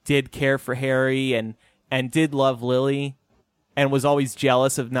did care for Harry and did love Lily and was always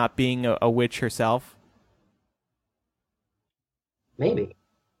jealous of not being a witch herself? Maybe.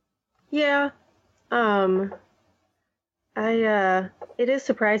 Yeah. It is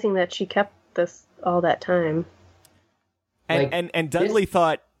surprising that she kept this all that time. And Dudley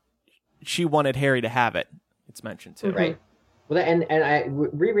thought she wanted Harry to have it. It's mentioned too. Right. Well, and I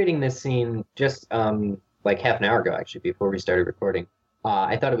rereading this scene just like half an hour ago, actually, before we started recording.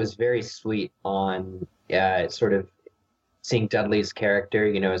 I thought it was very sweet on sort of seeing Dudley's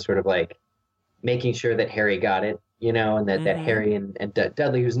character, sort of like making sure that Harry got it, and that Harry and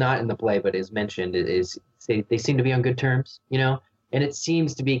Dudley, who's not in the play but is mentioned, they seem to be on good terms, and it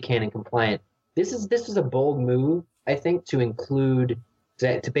seems to be canon compliant. This was a bold move, I think, to include,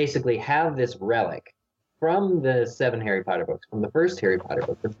 to basically have this relic from the 7 Harry Potter books, from the first Harry Potter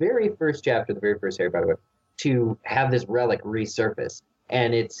book, the very first chapter, the very first Harry Potter book, to have this relic resurface.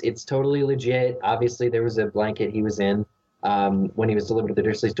 And it's totally legit. Obviously, there was a blanket he was in when he was delivered to the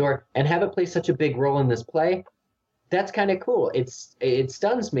Dursleys' door, and have it play such a big role in this play. That's kind of cool. It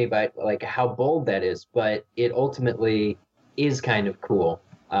stuns me by like how bold that is, but it ultimately is kind of cool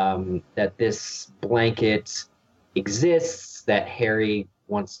that this blanket exists, that Harry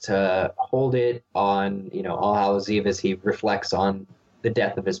wants to hold it on, All Hallows Eve as he reflects on the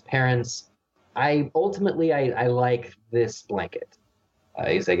death of his parents. I like this blanket.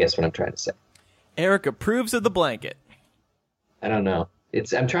 Is I guess what I'm trying to say. Eric approves of the blanket. I don't know.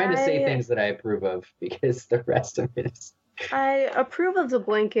 I'm trying to say things that I approve of because the rest of it is. I approve of the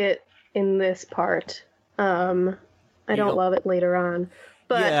blanket in this part. I don't love it later on.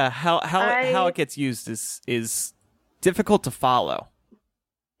 But yeah, how it gets used is difficult to follow.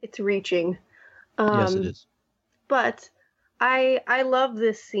 It's reaching. Yes, it is. But I love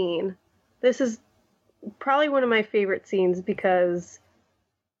this scene. This is probably one of my favorite scenes because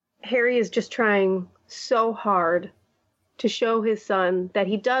Harry is just trying so hard to show his son that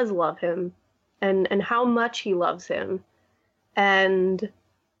he does love him and how much he loves him. And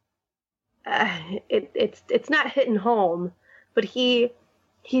it's not hitting home, but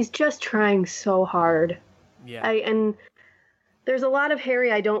he's just trying so hard. Yeah. And there's a lot of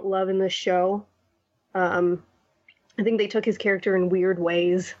Harry I don't love in this show. I think they took his character in weird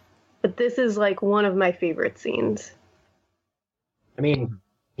ways, but this is like one of my favorite scenes. I mean,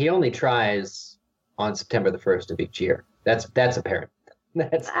 he only tries on September the 1st of each year. That's apparent.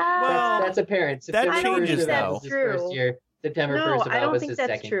 That's apparent. September that changes, 1st of though. Albus' first year. September 1st of I don't Albus' think that's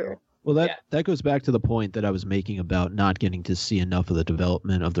second true. year. Well, that goes back to the point that I was making about not getting to see enough of the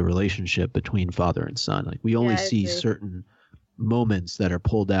development of the relationship between father and son. Like we only see certain moments that are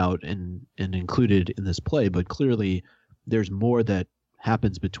pulled out and included in this play, but clearly there's more that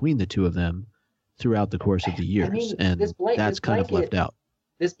happens between the two of them throughout the course of the years, and that's kind of left out.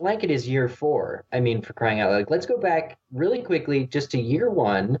 This blanket is year 4. I mean, for crying out loud. Let's go back really quickly just to year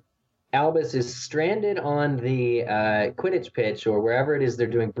 1. Albus is stranded on the Quidditch pitch or wherever it is they're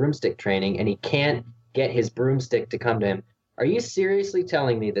doing broomstick training, and he can't get his broomstick to come to him. Are you seriously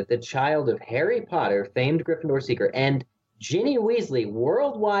telling me that the child of Harry Potter, famed Gryffindor seeker, and Ginny Weasley,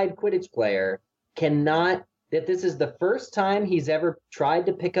 worldwide Quidditch player, that this is the first time he's ever tried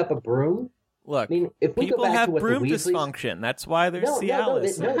to pick up a broom? Look, I mean, if we people go back have to what broom the Weasleys... dysfunction. That's why there's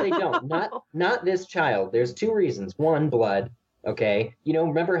Cialis. No, they don't. Not this child. There's 2 reasons. 1, blood. Okay,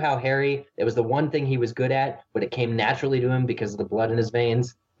 remember how Harry? It was the one thing he was good at, but it came naturally to him because of the blood in his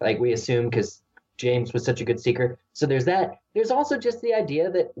veins. Like we assume, because James was such a good seeker. So there's that. There's also just the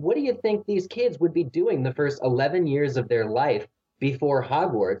idea that what do you think these kids would be doing the first 11 years of their life before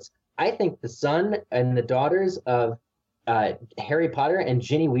Hogwarts? I think the son and the daughters of Harry Potter and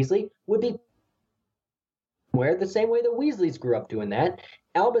Ginny Weasley would be the same way the Weasleys grew up doing that.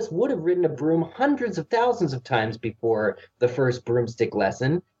 Albus would have ridden a broom hundreds of thousands of times before the first broomstick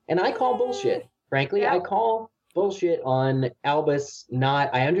lesson, and I call bullshit. Frankly, I call bullshit on Albus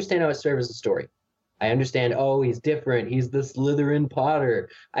not... I understand how it serves as a story. I understand, he's different, he's the Slytherin Potter.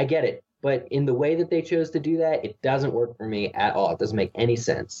 I get it. But in the way that they chose to do that, it doesn't work for me at all. It doesn't make any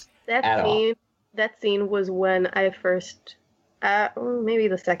sense That scene was when I first... maybe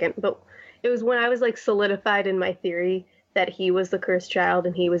the second, but it was when I was like solidified in my theory that he was the cursed child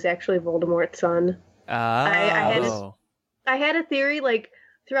and he was actually Voldemort's son. I had a theory, like,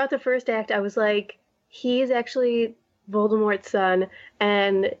 throughout the first act, I was like, he's actually Voldemort's son,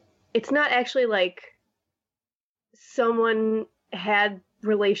 and it's not actually like someone had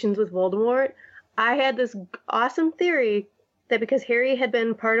relations with Voldemort. I had this awesome theory that because Harry had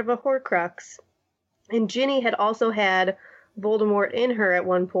been part of a Horcrux, and Ginny had also had Voldemort in her at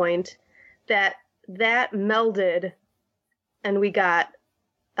one point, that melded, and we got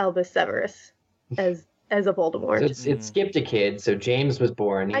Albus Severus as a Voldemort. So it skipped a kid, so James was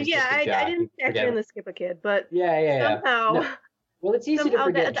born. I didn't factor in the skip a kid, but somehow... No. Well, it's easy to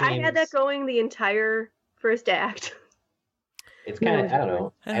forget James. I had that going the entire first act. It's kind of, I don't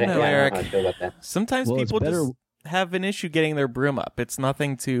know, Eric. I don't know how I feel about that. Sometimes people just have an issue getting their broom up. It's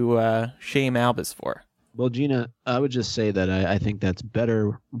nothing to shame Albus for. Well, Gina, I would just say that I think that's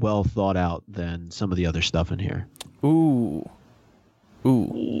better well thought out than some of the other stuff in here. Ooh.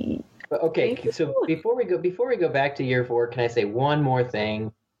 Okay, so before we go back to year 4, can I say one more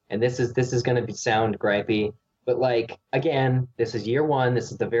thing? And this is going to sound gripey, but like, again, this is year 1.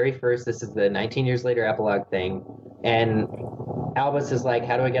 This is the very first. This is the 19 years later epilogue thing, and Albus is like,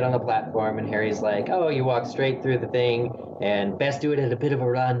 how do I get on the platform? And Harry's like, oh, you walk straight through the thing, and best do it at a bit of a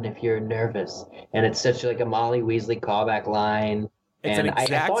run if you're nervous. And it's such like a Molly Weasley callback line. It's and an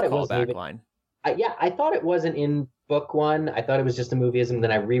exact I thought it wasn't callback even, line. I thought it wasn't in book one. I thought it was just a movieism.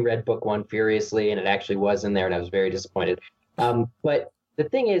 Then I reread book one furiously, and it actually was in there, and I was very disappointed. But the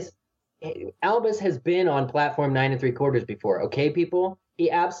thing is, Albus has been on platform 9 3/4 before. Okay, people, he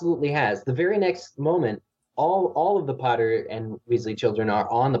absolutely has. The very next moment, all of the Potter and Weasley children are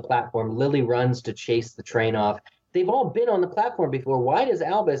on the platform. Lily runs to chase the train off. They've all been on the platform before. Why does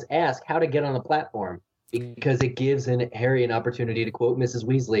Albus ask how to get on the platform? Because it gives Harry an opportunity to quote Mrs.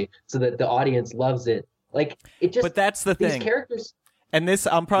 Weasley, so that the audience loves it. Like it just. But that's the these thing. Characters. And this,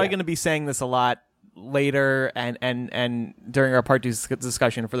 I'm probably going to be saying this a lot later and during our part 2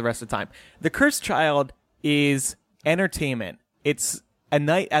 discussion for the rest of the time. The Cursed Child is entertainment. It's a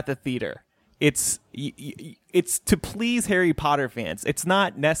night at the theater. It's to please Harry Potter fans. It's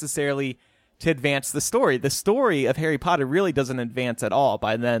not necessarily to advance the story. The story of Harry Potter really doesn't advance at all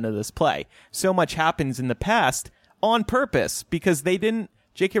by the end of this play. So much happens in the past on purpose because they didn't,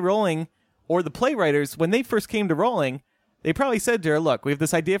 J.K. Rowling or the playwriters, when they first came to Rowling, they probably said to her, look, we have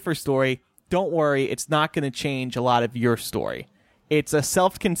this idea for a story. Don't worry, it's not going to change a lot of your story. It's a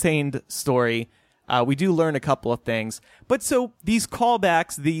self-contained story. We do learn a couple of things. But so these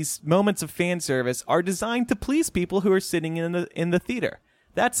callbacks, these moments of fan service are designed to please people who are sitting in the theater.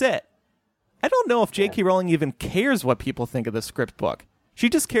 That's it. I don't know if J.K. Rowling even cares what people think of the script book. She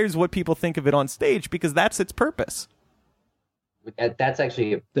just cares what people think of it on stage because that's its purpose. That's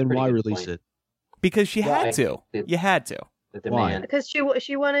actually a Then pretty why good release point. it? Because she had to. You had to. The demand. Because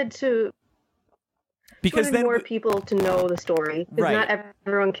she wanted to. Because wanted then more people to know the story. Because Right. not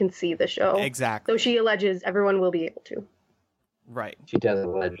everyone can see the show. Exactly. So she alleges everyone will be able to. Right. She does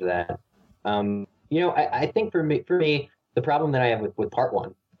allege that. I think for me, the problem that I have with part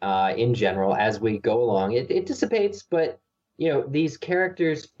one, in general, as we go along, it dissipates, but these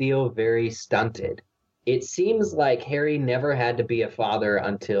characters feel very stunted. It seems like Harry never had to be a father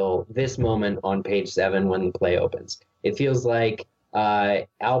until this moment on page 7 when the play opens. It feels like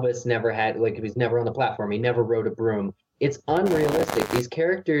Albus never had, like, he was never on the platform. He never rode a broom. It's unrealistic. These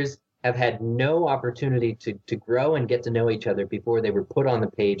characters have had no opportunity to grow and get to know each other before they were put on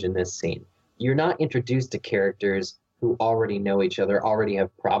the page in this scene. You're not introduced to characters who already know each other, already have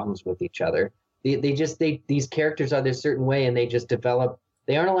problems with each other. These characters are this certain way, and they just develop.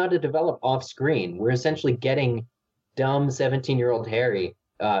 They aren't allowed to develop off screen. We're essentially getting dumb 17-year-old Harry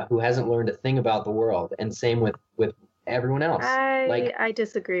who hasn't learned a thing about the world, and same with everyone else. I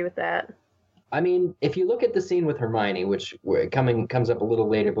disagree with that. I mean, if you look at the scene with Hermione, which comes up a little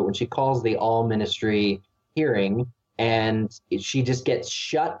later, but when she calls the all-ministry hearing, and she just gets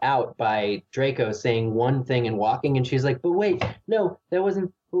shut out by Draco saying one thing and walking, and she's like, but wait, no, that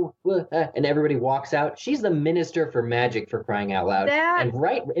wasn't, and everybody walks out. She's the minister for magic, for crying out loud. And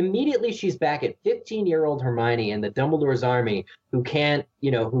right immediately she's back at 15-year-old Hermione in the Dumbledore's army who can't,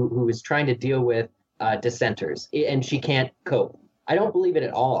 who is trying to deal with dissenters, and she can't cope. I don't believe it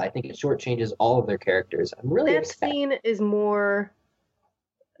at all. I think it shortchanges all of their characters. I'm really that upset. Scene is more.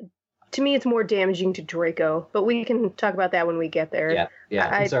 To me, it's more damaging to Draco, but we can talk about that when we get there. Yeah.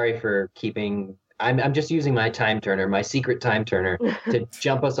 I'm sorry for keeping. I'm just using my time turner, my secret time turner, to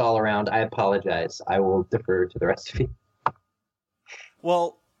jump us all around. I apologize. I will defer to the rest of you.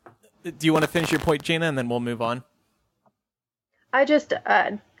 Well, do you want to finish your point, Jaina, and then we'll move on?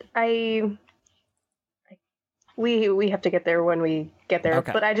 We have to get there when we get there.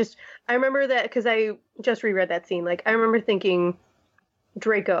 Okay. But I remember that because I just reread that scene. Like, I remember thinking,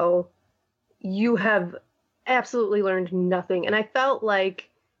 Draco, you have absolutely learned nothing. And I felt like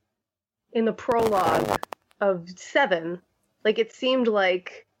in the prologue of 7, like, it seemed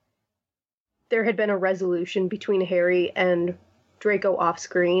like there had been a resolution between Harry and Draco off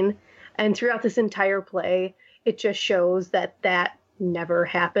screen. And throughout this entire play, it just shows that never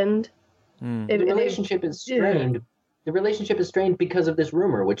happened. The relationship is strained. The relationship is strained because of this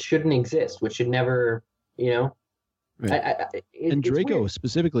rumor, which shouldn't exist, which should never, Right. And Draco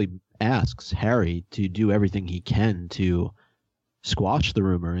specifically asks Harry to do everything he can to squash the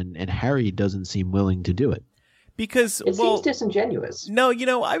rumor, and Harry doesn't seem willing to do it. Because it seems disingenuous. No,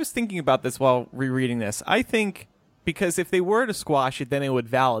 I was thinking about this while rereading this. I think because if they were to squash it, then it would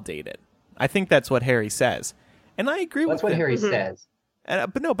validate it. I think that's what Harry says, and I agree with him. That's what Harry says.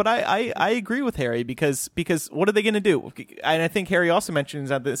 But I agree with Harry because what are they going to do? And I think Harry also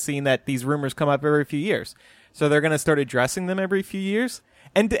mentions at the scene that these rumors come up every few years, so they're going to start addressing them every few years.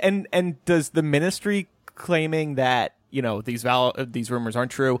 And does the Ministry claiming that these rumors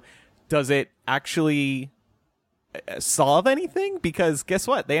aren't true, does it actually solve anything, because guess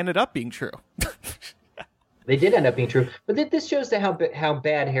what? They ended up being true. They did end up being true, but this shows that how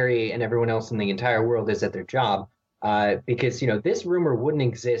bad Harry and everyone else in the entire world is at their job. Because this rumor wouldn't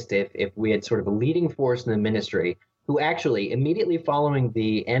exist if we had sort of a leading force in the Ministry who actually immediately following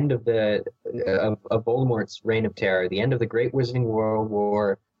the end of of Voldemort's reign of terror, the end of the Great Wizarding World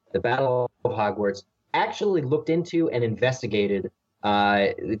War, the Battle of Hogwarts, actually looked into and investigated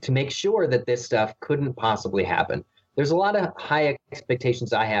to make sure that this stuff couldn't possibly happen. There's a lot of high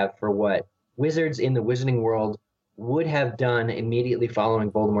expectations I have for what wizards in the Wizarding world would have done immediately following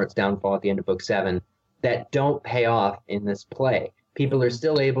Voldemort's downfall at the end of Book 7 that don't pay off in this play. People are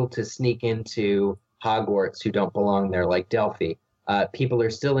still able to sneak into Hogwarts who don't belong there, like Delphi. People are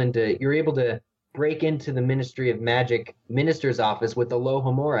still you're able to break into the Ministry of Magic minister's office with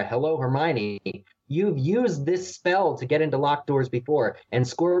Alohomora. Hello, Hermione. You've used this spell to get into locked doors before, and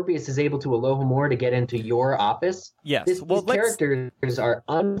Scorpius is able to Alohomora to get into your office. Yes. These characters are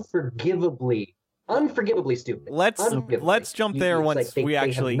unforgivably stupid. Let's jump there once we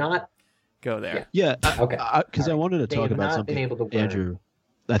actually not go there. Yeah. Okay. Because I wanted to They talk have about not something, been able to learn. Andrew.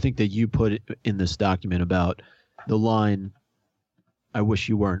 I think that you put in this document about the line, "I wish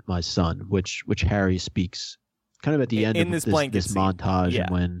you weren't my son," which Harry speaks kind of at the end In of this this blanket scene. montage, Yeah.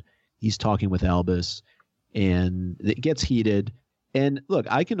 when he's talking with Albus, and it gets heated. And look,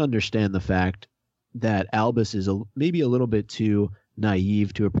 I can understand the fact that Albus is maybe a little bit too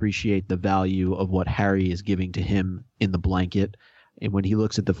naive to appreciate the value of what Harry is giving to him in the blanket. And when he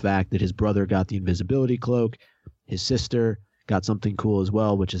looks at the fact that his brother got the invisibility cloak, his sister got something cool as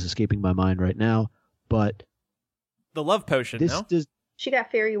well, which is escaping my mind right now. But The love potion, this no? does She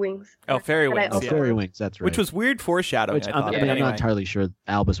got fairy wings. Oh, fairy But I wings, oh, also- yeah. fairy wings. That's right. Which was weird foreshadowing, Which I I'm, thought. I but mean, I'm anyway. not entirely sure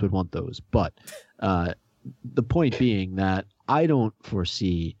Albus would want those, but the point being that I don't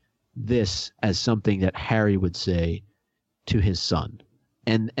foresee this as something that Harry would say to his son.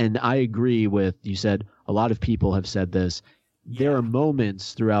 And I agree with, you said a lot of people have said this. There are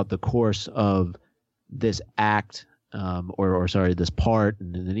moments throughout the course of this act, this part,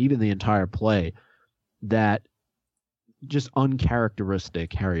 and even the entire play, that just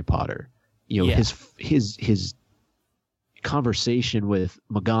uncharacteristic Harry Potter. Yeah. His conversation with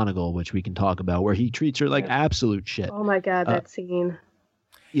McGonagall, which we can talk about, where he treats her like absolute shit. Oh my god, that scene.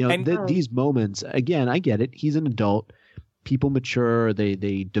 And- These moments, again, I get it. He's an adult. People mature.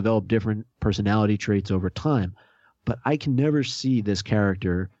 They develop different personality traits over time. But I can never see this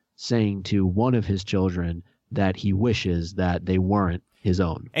character saying to one of his children that he wishes that they weren't his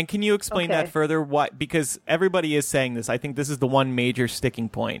own. And can you explain that Okay. further? Why? Because everybody is saying this. I think this is the one major sticking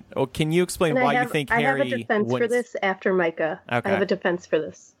point. Oh, can you explain And why you think I Harry have a defense for wouldn't- this after Micah. Okay. I have a defense for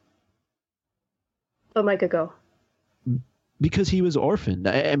this. But Micah, go. Because he was orphaned.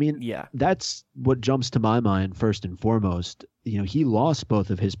 I mean, Yeah. that's what jumps to my mind first and foremost. He lost both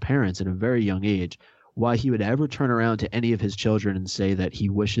of his parents at a very young age. Why he would ever turn around to any of his children and say that he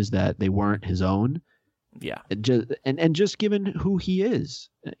wishes that they weren't his own, Yeah. just given who he is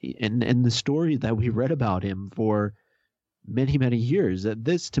and the story that we read about him for many, many years, that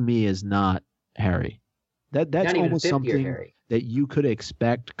this to me is not Harry. That's Not even almost fifth year something Harry. that you could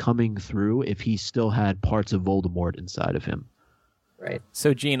expect coming through if he still had parts of Voldemort inside of him. Right.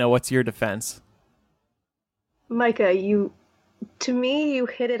 So Gina, what's your defense? Micah, to me, you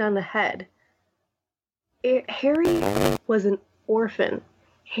hit it on the head. Harry was an orphan.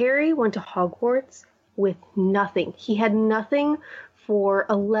 Harry went to Hogwarts with nothing. He had nothing for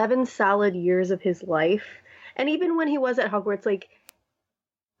 11 solid years of his life. And even when he was at Hogwarts,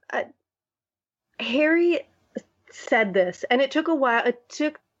 Harry said this, and it took a while. It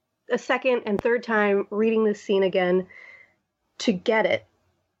took a second and third time reading this scene again to get it.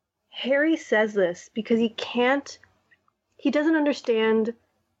 Harry says this because he doesn't understand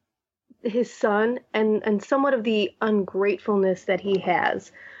his son and somewhat of the ungratefulness that he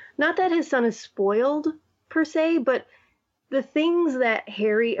has. Not that his son is spoiled per se, but the things that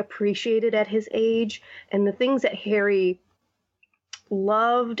Harry appreciated at his age and the things that Harry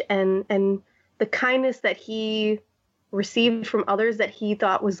loved and the kindness that he received from others that he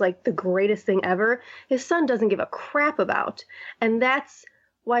thought was like the greatest thing ever, his son doesn't give a crap about. And that's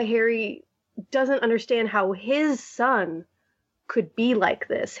why Harry doesn't understand how his son could be like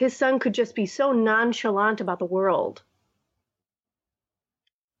this. His son could just be so nonchalant about the world.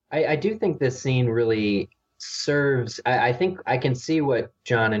 I do think this scene really serves. I think I can see what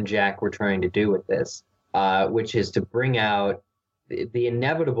John and Jack were trying to do with this, which is to bring out the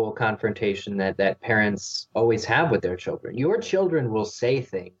inevitable confrontation that parents always have with their children. Your children will say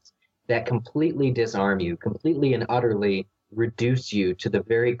things that completely disarm you, completely and utterly reduce you to the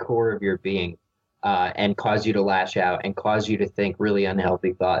very core of your being. and cause you to lash out and cause you to think really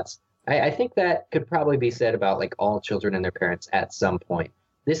unhealthy thoughts. I think that could probably be said about like all children and their parents at some point.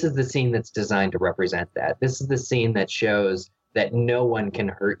 This is the scene that's designed to represent that. This is the scene that shows that no one can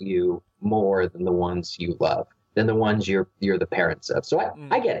hurt you more than the ones you love, than the ones you're the parents of. So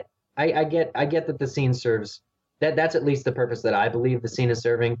I get it. I get that the scene serves that's at least the purpose that I believe the scene is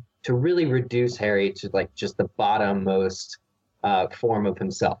serving, to really reduce Harry to like just the bottommost form of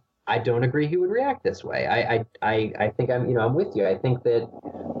himself. I don't agree he would react this way. I think I'm with you. I think that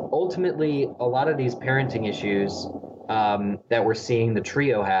ultimately a lot of these parenting issues that we're seeing the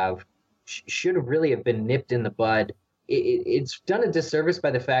trio have should have really have been nipped in the bud. It's done a disservice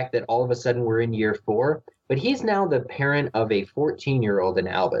by the fact that all of a sudden we're in year 4, but he's now the parent of a 14-year-old in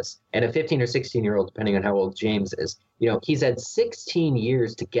Albus and a 15 or 16-year-old, depending on how old James is. He's had 16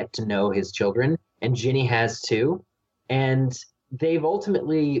 years to get to know his children, and Ginny has too. And they've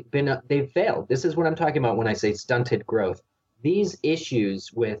ultimately they've failed. This is what I'm talking about when I say stunted growth. These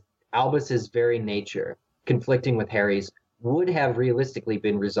issues with Albus's very nature conflicting with Harry's would have realistically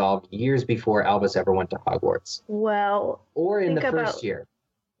been resolved years before Albus ever went to Hogwarts. Well, or in the first year.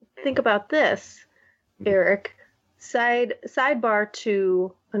 Think about this, Eric. Sidebar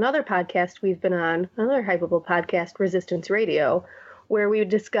to another podcast we've been on, another Hypable podcast, Resistance Radio, where we would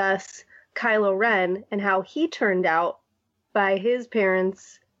discuss Kylo Ren and how he turned out by his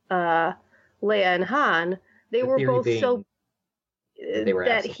parents, Leia and Han. They were both so they were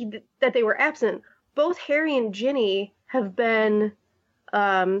that they were absent. Both Harry and Ginny have been,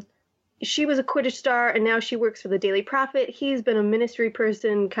 she was a Quidditch star and now she works for the Daily Prophet. He's been a ministry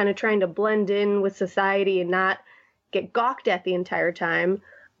person, kind of trying to blend in with society and not get gawked at the entire time.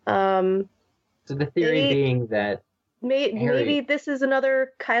 So the theory being that maybe this is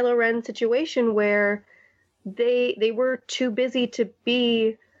another Kylo Ren situation where they were too busy to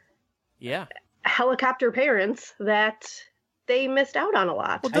be helicopter parents that they missed out on a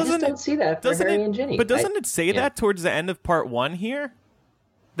lot. Well, I just don't see that for Harry and Ginny. But doesn't it say that towards the end of part 1 here?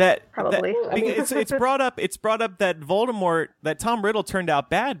 Probably. It's brought up that Voldemort, that Tom Riddle turned out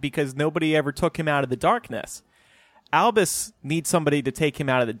bad because nobody ever took him out of the darkness. Albus needs somebody to take him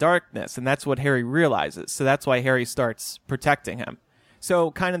out of the darkness, and that's what Harry realizes. So that's why Harry starts protecting him.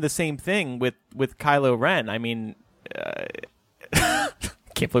 So kind of the same thing with Kylo Ren. I mean,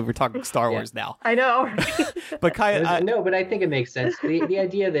 can't believe we're talking Star Wars now. I know. But no, but I think it makes sense. The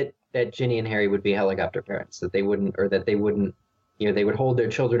idea that Ginny and Harry would be helicopter parents, that they wouldn't, they would hold their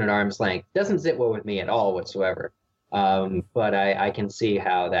children at arm's length, doesn't sit well with me at all whatsoever. But I can see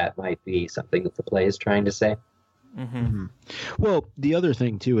how that might be something that the play is trying to say. Mm-hmm. Well, the other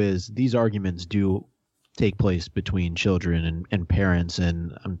thing too is these arguments do take place between children and parents,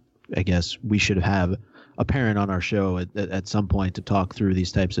 and I guess we should have a parent on our show at some point to talk through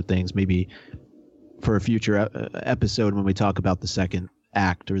these types of things, maybe for a future episode when we talk about the second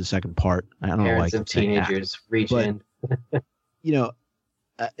act or the second part. I don't parents of teenagers reach in.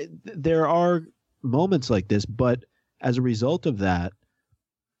 There are moments like this, but as a result of that,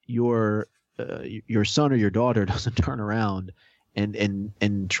 your son or your daughter doesn't turn around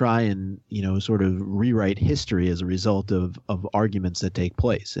and try and sort of rewrite history as a result of arguments that take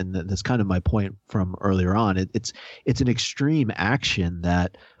place. And that's kind of my point from earlier on. It's an extreme action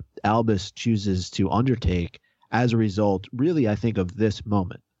that Albus chooses to undertake as a result, really, I think, of this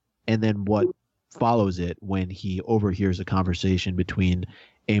moment, and then what follows it when he overhears a conversation between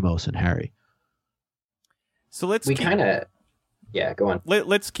Amos and Harry. So let's go on.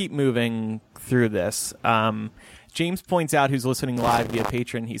 Let's keep moving through this. James points out, who's listening live via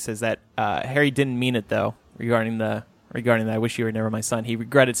Patreon, he says that Harry didn't mean it, though, regarding the I wish you were never my son. He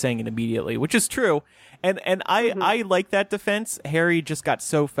regretted saying it immediately, which is true. And I like that defense. Harry just got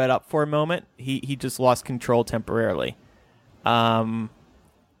so fed up for a moment. He just lost control temporarily. Yeah.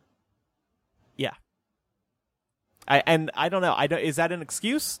 I don't know. Is that an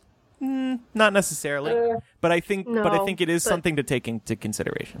excuse? Not necessarily. But I think it is something to take into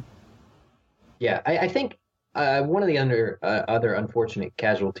consideration. Yeah, I think one of the other unfortunate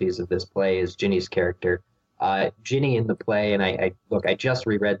casualties of this play is Ginny's character. Ginny in the play, and I just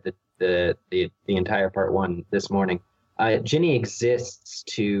reread the entire part 1 this morning. Ginny exists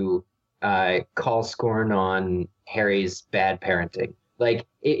to call scorn on Harry's bad parenting. Like,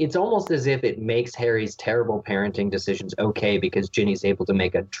 it's almost as if it makes Harry's terrible parenting decisions okay because Ginny's able to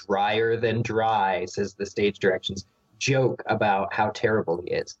make a drier than dry, says the stage directions, joke about how terrible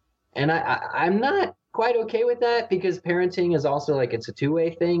he is. And I'm not quite okay with that because parenting is also it's a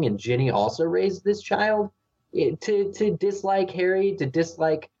two-way thing, and Ginny also raised this child to dislike Harry, to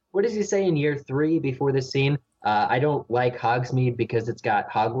dislike, what does he say in year 3 before this scene? I don't like Hogsmeade because it's got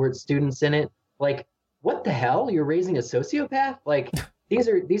Hogwarts students in it. Like, what the hell? You're raising a sociopath? Like, these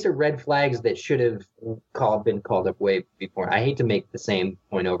are red flags that should have been called up way before. I hate to make the same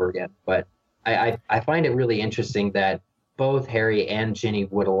point over again, but I find it really interesting that both Harry and Ginny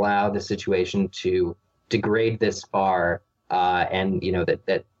would allow the situation to degrade this far, and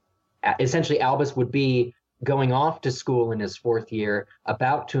that essentially Albus would be going off to school in his 4th year,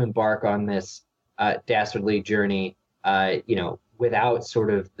 about to embark on this dastardly journey, without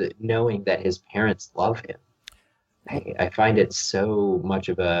sort of knowing that his parents love him. I find it so much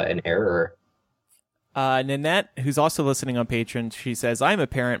of an error. Nanette, who's also listening on Patreon, she says, I'm a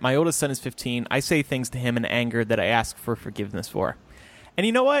parent. My oldest son is 15. I say things to him in anger that I ask for forgiveness for. And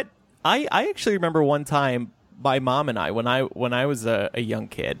you know what? I actually remember one time my mom and I, when I was a young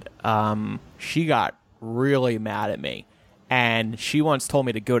kid, she got really mad at me. And she once told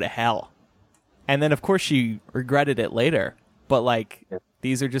me to go to hell. And then, of course, she regretted it later. But, like,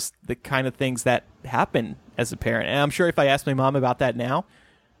 these are just the kind of things that happen as a parent. And I'm sure if I asked my mom about that now,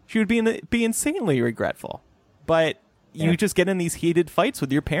 she would be insanely regretful. But you just get in these heated fights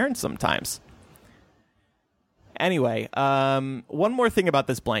with your parents sometimes. Anyway, one more thing about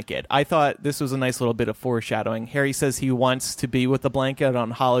this blanket. I thought this was a nice little bit of foreshadowing. Harry says he wants to be with the blanket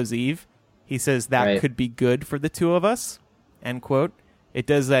on Hallows Eve. He says that could be good for the two of us, end quote. It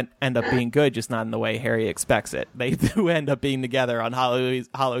does end up being good, just not in the way Harry expects it. They do end up being together on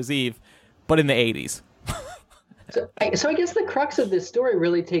Hallows Eve, but in the 80s. So I guess the crux of this story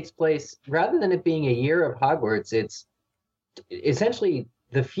really takes place, rather than it being a year of Hogwarts, it's essentially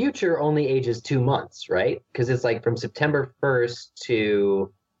the future only ages 2 months, right? Because it's like from September 1st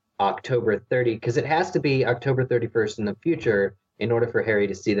to October 30, because it has to be October 31st in the future in order for Harry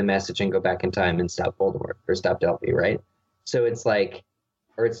to see the message and go back in time and stop Voldemort, or stop Delphi, right? So it's like,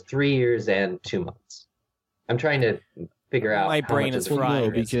 or it's 3 years and 2 months. I'm trying to figure out. My brain is fried. No,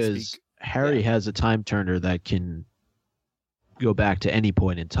 because Harry has a time turner that can go back to any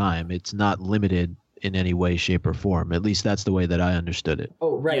point in time. It's not limited in any way, shape, or form. At least that's the way that I understood it.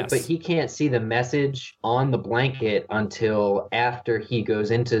 Oh, right. Yes. But he can't see the message on the blanket until after he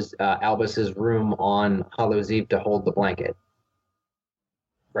goes into Albus's room on Hallows Eve to hold the blanket.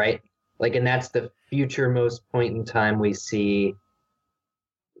 Right? Like, and that's the future most point in time we see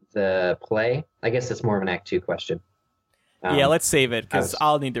the play. I guess it's more of an Act 2 question. Yeah, let's save it, because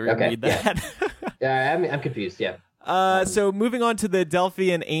I'll need to reread that. Yeah, I'm confused, yeah. So moving on to the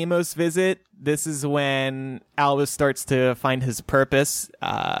Delphi and Amos visit, this is when Albus starts to find his purpose.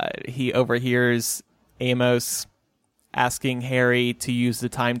 He overhears Amos asking Harry to use the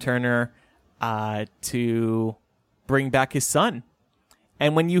time turner to bring back his son.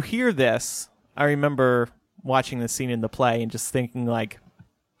 And when you hear this, I remember watching the scene in the play and just thinking, like,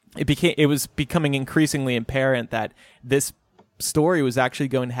 it was becoming increasingly apparent that this story was actually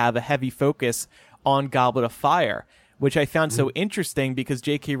going to have a heavy focus on Goblet of Fire, which I found so interesting because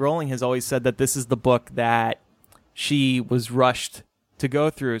J.K. Rowling has always said that this is the book that she was rushed to go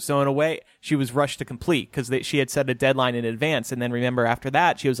through. So in a way, she was rushed to complete because she had set a deadline in advance. And then remember, after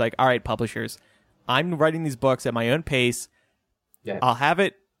that, she was like, all right, publishers, I'm writing these books at my own pace. Yeah. I'll have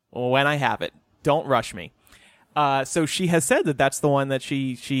it when I have it. Don't rush me. So she has said that that's the one that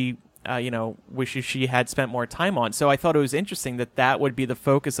she wishes she had spent more time on. So I thought it was interesting that would be the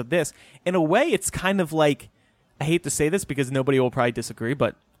focus of this. In a way, it's kind of like, I hate to say this because nobody will probably disagree,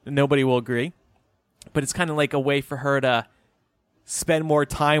 but nobody will agree. But it's kind of like a way for her to spend more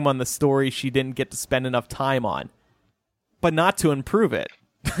time on the story she didn't get to spend enough time on, but not to improve it.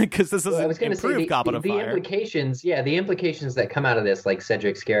 Because this doesn't improve Goblet of Fire. The implications that come out of this, like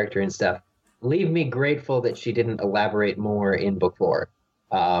Cedric's character and stuff, leave me grateful that she didn't elaborate more in book 4.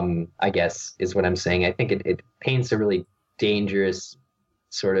 I guess is what I'm saying. I think it paints a really dangerous,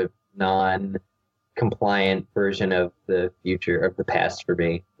 sort of non-compliant version of the future, of the past for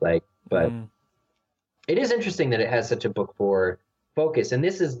me. But it is interesting that it has such a book 4 focus, and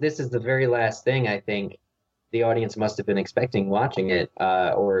this is the very last thing I think the audience must have been expecting watching it,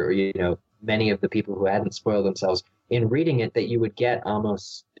 or many of the people who hadn't spoiled themselves in reading it, that you would get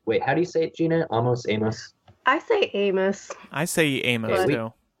almost. Wait, how do you say it, Gina? Amos? I say Amos. I say Amos,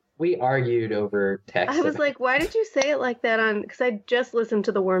 too. We argued over text. I was like, why did you say it like that because I just listened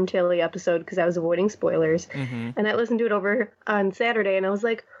to the Wormtaily episode because I was avoiding spoilers. Mm-hmm. And I listened to it over on Saturday, and I was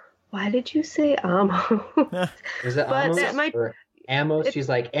like, why did you say Amos? Was it Amos or Amos? She's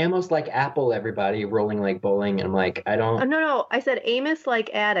like, Amos like apple, everybody, rolling like bowling. And I'm like, I don't... No. I said Amos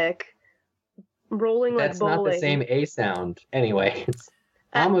like attic, rolling like bowling. That's not the same A sound. Anyway, it's...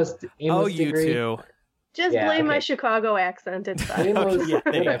 Almost. You too. Just blame my Chicago accent. It's fine.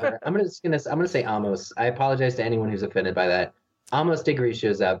 Whatever. I'm gonna say Amos. I apologize to anyone who's offended by that. Amos Diggory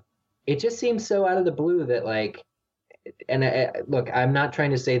shows up it just seems so out of the blue that like, and look, I'm not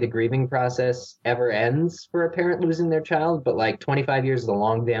trying to say the grieving process ever ends for a parent losing their child, but like 25 years is a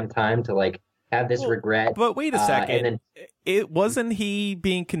long damn time to like have this regret. But wait a second. And then It wasn't he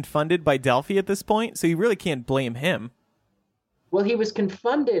being confunded by Delphi at this point, so you really can't blame him. Well, he was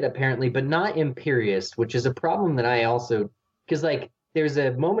confunded apparently, but not imperious, which is a problem that I also, because like there's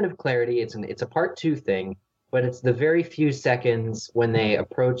a moment of clarity. It's a part 2 thing, but it's the very few seconds when they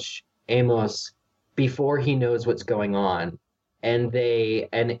approach Amos before he knows what's going on, and the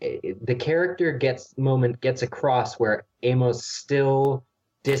character gets across where Amos still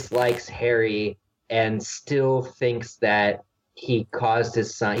dislikes Harry and still thinks that he caused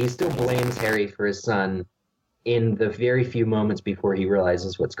his son. He still blames Harry for his son in the very few moments before he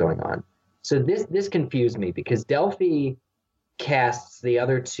realizes what's going on. So this confused me because Delphi casts the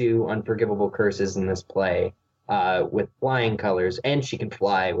other 2 unforgivable curses in this play with flying colors, and she can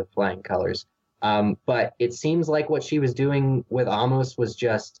fly with flying colors. But it seems like what she was doing with Amos was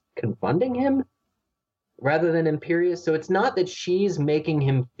just confunding him rather than imperious. So it's not that she's making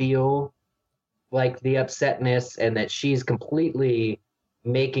him feel like the upsetness and that she's completely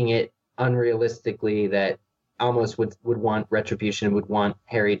making it unrealistically that Amos would want retribution, would want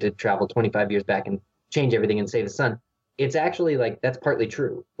Harry to travel 25 years back and change everything and save his son. It's actually like, that's partly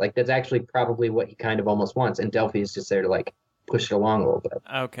true. Like that's actually probably what he kind of almost wants. And Delphi is just there to like push it along a little bit.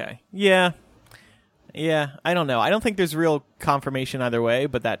 Okay. Yeah. I don't know. I don't think there's real confirmation either way,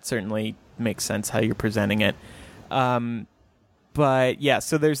 but that certainly makes sense how you're presenting it. But yeah,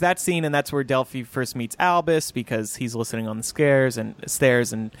 so there's that scene, and that's where Delphi first meets Albus because he's listening on the stairs,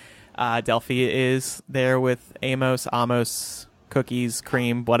 and Delphi is there with Amos, cookies,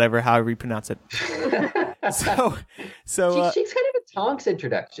 cream, whatever, however you pronounce it. so she's kind of a Tonks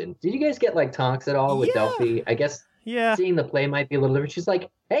introduction. Did you guys get like Tonks at all with Delphi? I guess seeing the play might be a little different. She's like,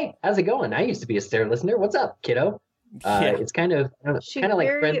 "Hey, how's it going? I used to be a stair listener. What's up, kiddo?" It's kind of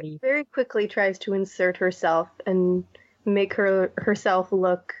like friendly. Very quickly tries to insert herself and make herself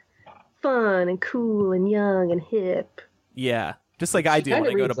look fun and cool and young and hip. Yeah. Just like I do when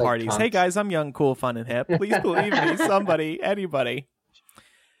I go to parties. Like, hey guys, I'm young, cool, fun, and hip. Please believe me, somebody, anybody.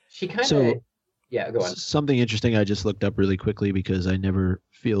 She kind of, go on. Something interesting I just looked up really quickly because I never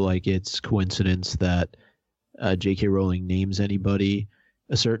feel like it's coincidence that J.K. Rowling names anybody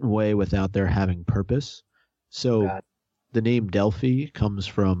a certain way without their having purpose. So the name Delphi comes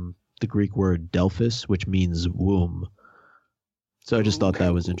from the Greek word Delphis, which means womb. So I just thought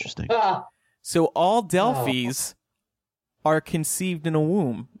that was interesting. So all Delphis are conceived in a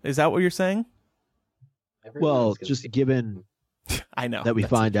womb. Is that what you're saying? Well, just given I know that we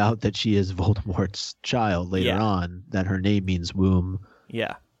find out that she is Voldemort's child later on, that her name means womb.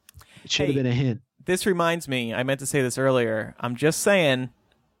 Yeah. It should have been a hint. This reminds me, I meant to say this earlier. I'm just saying,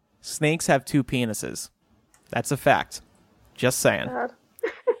 snakes have 2 penises. That's a fact. Just saying.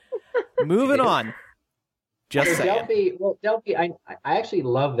 Moving on. Just saying. Delphi, I actually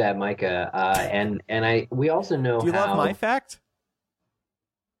love that, Micah, and we also know. Do you love my fact?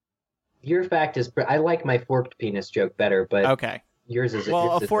 Your fact is, I like my forked penis joke better, but okay. Yours is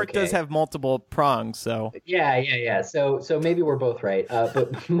a fork does have multiple prongs, so yeah. So maybe we're both right.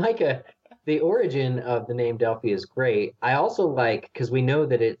 But Micah, the origin of the name Delphi is great. I also like because we know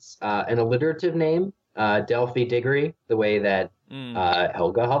that it's an alliterative name, Delphi Diggory, the way that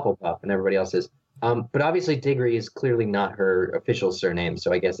Helga Hufflepuff and everybody else is. But obviously Diggory is clearly not her official surname,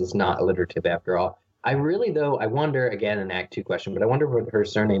 so I guess it's not alliterative after all. I wonder, again, an Act 2 question, but I wonder what her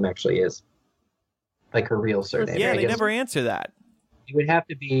surname actually is. Like her real surname. Yeah, they never answer that. It would have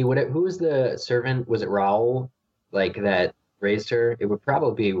to be, who was the servant? Was it Raoul, like, that raised her? It would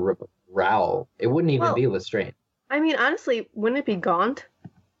probably be Raoul. It wouldn't even be Lestrange. I mean, honestly, wouldn't it be Gaunt?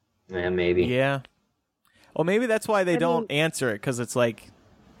 Yeah, maybe. Yeah. Well, maybe that's why they don't answer it, because it's like,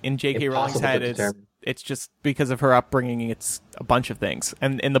 in J.K. Rowling's head, it's just because of her upbringing, it's a bunch of things.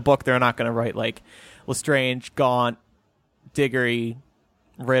 And in the book, they're not going to write, like, Lestrange, Gaunt, Diggory,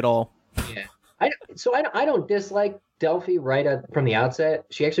 Riddle. Yeah. I don't dislike Delphi from the outset.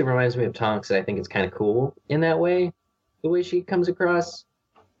 She actually reminds me of Tonks, and I think it's kind of cool in that way, the way she comes across.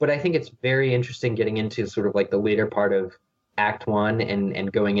 But I think it's very interesting getting into sort of like the later part of Act 1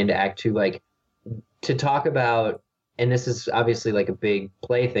 and going into Act 2, like, to talk about, and this is obviously like a big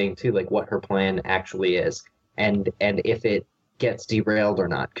play thing too, like what her plan actually is and if it gets derailed or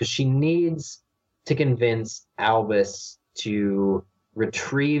not. Because she needs to convince Albus to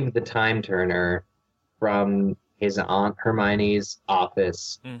retrieve the Time Turner from his Aunt Hermione's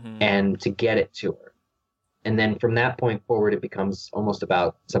office and to get it to her. and then from that point forward, it becomes almost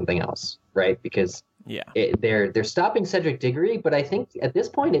about something else, right? Because Yeah. they're stopping Cedric Diggory, but I think at this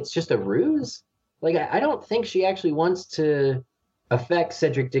point it's just a ruse. Like I don't think she actually wants to affect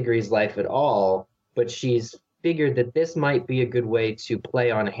Cedric Diggory's life at all, but she's figured that this might be a good way to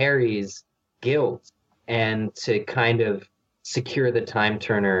play on Harry's guilt and to kind of secure the Time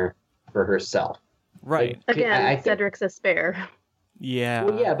Turner for herself. Right. Like, Again, I think- Cedric's a spare. Yeah.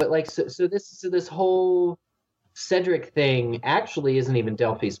 Well, yeah, but like so this whole Cedric thing actually isn't even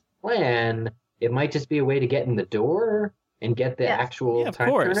Delphi's plan. It might just be a way to get in the door and get the Yes. actual Yeah, of Time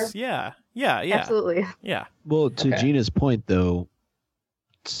course. Turner. Yeah. Yeah. Yeah. Absolutely. Yeah. Well, to Okay. Gina's point, though,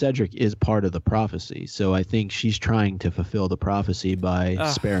 Cedric is part of the prophecy, so I think she's trying to fulfill the prophecy by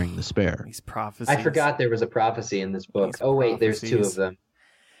Ugh. sparing the spare. These prophecies. I forgot there was a prophecy in this book. These Oh wait, there's two prophecies. of them.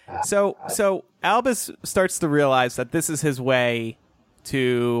 So Albus starts to realize that this is his way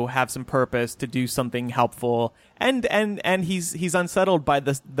to have some purpose, to do something helpful, and he's unsettled by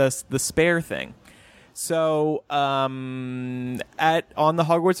the spare thing. So on the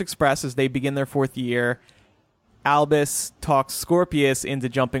Hogwarts Express, as they begin their 4th year, Albus talks Scorpius into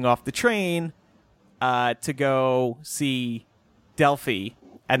jumping off the train to go see Delphi,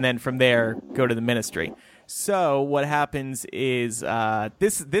 and then from there go to the Ministry. So what happens is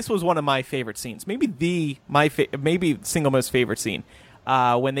this was one of my favorite scenes, maybe maybe single most favorite scene.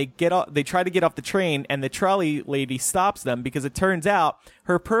 When they try to get off the train, and the trolley lady stops them because it turns out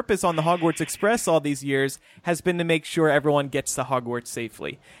her purpose on the Hogwarts Express all these years has been to make sure everyone gets to Hogwarts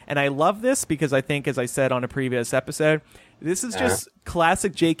safely. And I love this because I think, as I said on a previous episode, this is just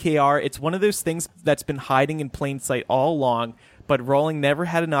classic JKR. It's one of those things that's been hiding in plain sight all along, but Rowling never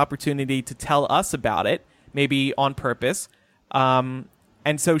had an opportunity to tell us about it, maybe on purpose. And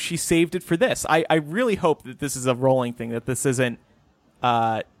so she saved it for this. I really hope that this is a Rowling thing, that this isn't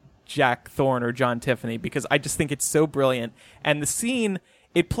Jack Thorne or John Tiffany, because I just think it's so brilliant. And the scene,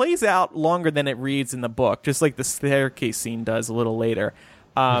 it plays out longer than it reads in the book, just like the staircase scene does a little later.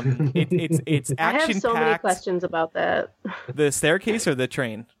 It's I have action so many packed. questions about that. The staircase or the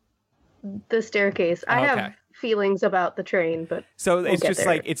train? The staircase. I Okay. have feelings about the train, but So it's get just there.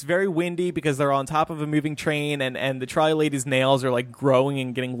 like, it's very windy because they're on top of a moving train, and the trolley lady's nails are like growing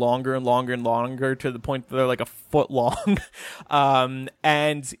and getting longer and longer and longer to the point that they're like a foot long.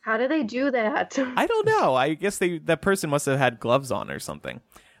 And how do they do that? I don't know. I guess that person must have had gloves on or something.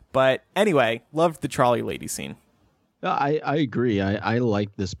 But anyway, loved the trolley lady scene. I agree. I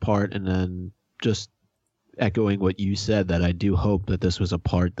like this part, and then just echoing what you said, that I do hope that this was a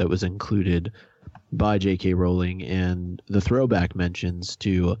part that was included by J.K. Rowling, and the throwback mentions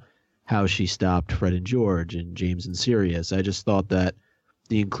to how she stopped Fred and George and James and Sirius. I just thought that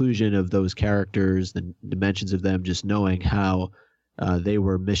the inclusion of those characters, the dimensions of them, just knowing how they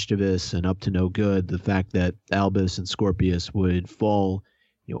were mischievous and up to no good, the fact that Albus and Scorpius would fall,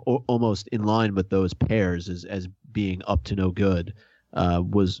 almost in line with those pairs as being up to no good,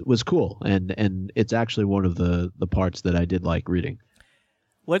 was cool, and it's actually one of the parts that I did like reading.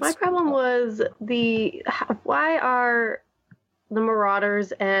 My problem was why are the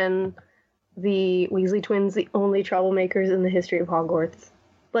Marauders and the Weasley twins the only troublemakers in the history of Hogwarts?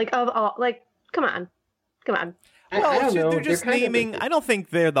 Like, of all, like, come on. I Well, don't know. they're just kind of- naming. I don't think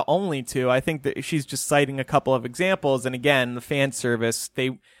they're the only two. I think that she's just citing a couple of examples. And again, the fan service,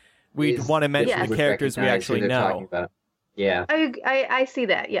 we is- want to mention Yes. the characters we recognize who actually they're talking know. about. Yeah. I see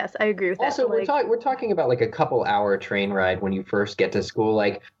that. Yes, I agree with Also, that. we're talking about like a couple hour train ride when you first get to school.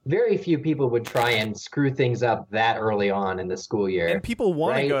 Like, very few people would try and screw things up that early on in the school year. And people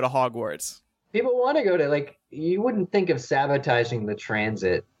want to Right. go to Hogwarts. People want to go to, like, you wouldn't think of sabotaging the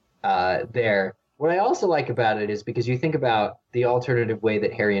transit there. What I also like about it is because you think about the alternative way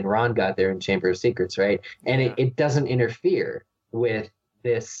that Harry and Ron got there in Chamber of Secrets, right? And it doesn't interfere with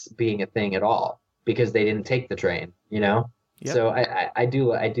this being a thing at all because they didn't take the train, Yep. So I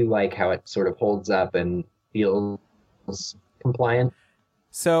do like how it sort of holds up and feels compliant.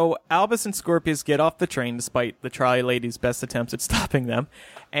 So Albus and Scorpius get off the train despite the trolley lady's best attempts at stopping them,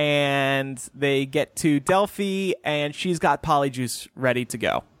 and they get to Delphi, and she's got Polyjuice ready to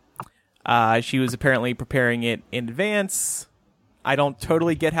go. She was apparently preparing it in advance. I don't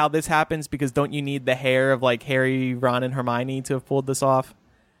totally get how this happens, because don't you need the hair of like Harry, Ron, and Hermione to have pulled this off?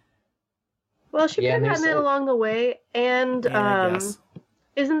 Well, she Yeah, could have there's gotten it a- along the way, and Yeah, I guess.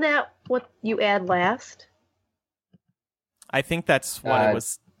 isn't that what you add last? I think that's what it Uh,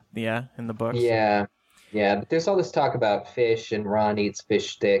 was. Yeah, in the books. Yeah. But there's all this talk about fish, and Ron eats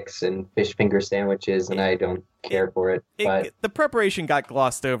fish sticks and fish finger sandwiches, and I don't care for it. But The preparation got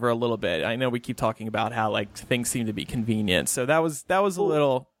glossed over a little bit. I know we keep talking about how like things seem to be convenient, so that was a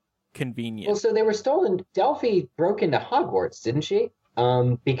little convenient. Well, so they were stolen. Delphi broke into Hogwarts, didn't she?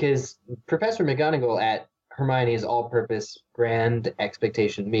 Because Professor McGonagall at Hermione's all-purpose grand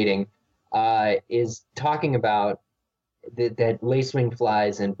expectation meeting is talking about that lacewing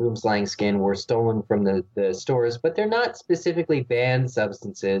flies and boomslang skin were stolen from the stores, but they're not specifically banned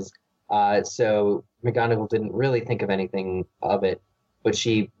substances. So McGonagall didn't really think of anything of it, but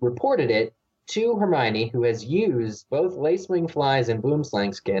she reported it to Hermione, who has used both lacewing flies and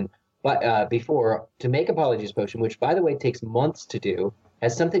boomslang skin before to make a Polyjuice Potion, which, by the way, takes months to do,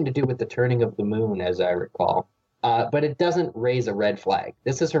 has something to do with the turning of the moon, as I recall. But it doesn't raise a red flag.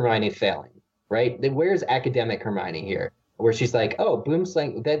 This is Hermione failing, right? Where's academic Hermione here? Where she's like, oh,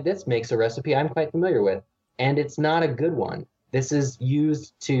 boomslang, this makes a recipe I'm quite familiar with. And it's not a good one. This is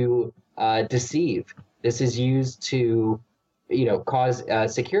used to deceive. This is used to, cause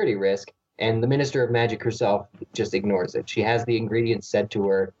security risk. And the Minister of Magic herself just ignores it. She has the ingredients said to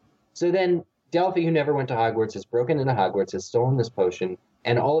her. So then Delphi, who never went to Hogwarts, has broken into Hogwarts, has stolen this potion,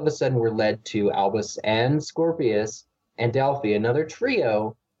 and all of a sudden we're led to Albus and Scorpius and Delphi, another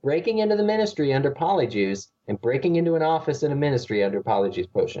trio, breaking into the Ministry under Polyjuice and breaking into an office in a Ministry under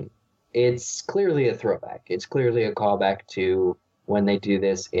Polyjuice Potion. It's clearly a throwback. It's clearly a callback to when they do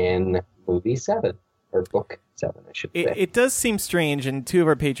this in movie 7, or book 7, I should say. It does seem strange, and two of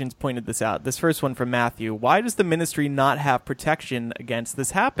our patrons pointed this out. This first one from Matthew. Why does the Ministry not have protection against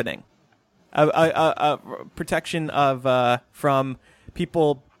this happening? Protection of from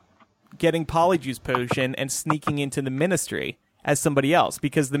people getting Polyjuice Potion and sneaking into the Ministry as somebody else.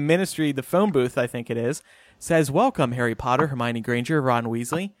 Because the Ministry, the phone booth, I think it is, says, "Welcome, Harry Potter, Hermione Granger, Ron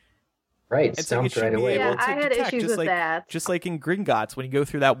Weasley." Right, And so it stumped should right be away. able Yeah, to I had detect, issues just with that. Just like in Gringotts, when you go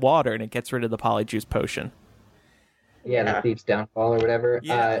through that water and it gets rid of the Polyjuice Potion. Yeah, the Thief's Downfall or whatever.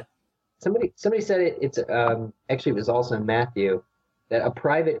 Yeah. Somebody said it's actually it was also Matthew, that a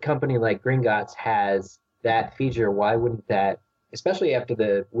private company like Gringotts has that feature. Why wouldn't that, especially after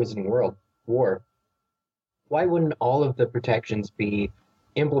the Wizarding World War, why wouldn't all of the protections be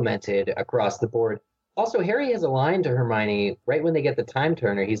implemented across the board? Also, Harry has a line to Hermione right when they get the time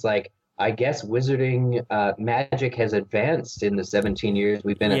turner. He's like, I guess wizarding magic has advanced in the 17 years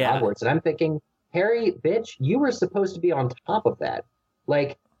we've been Yeah. at Hogwarts. And I'm thinking, Harry, bitch, you were supposed to be on top of that.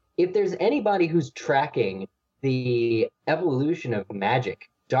 Like, if there's anybody who's tracking the evolution of magic,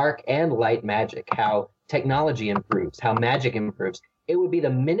 dark and light magic, how technology improves, how magic improves, it would be the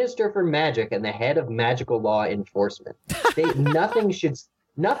Minister for Magic and the head of magical law enforcement. Nothing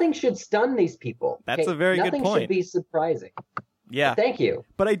should stun these people. That's a very good Nothing point. should be surprising. Yeah. Thank you.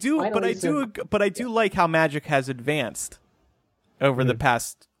 But I do like how magic has advanced over the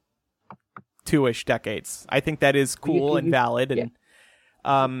past 2-ish decades. I think that is cool and valid,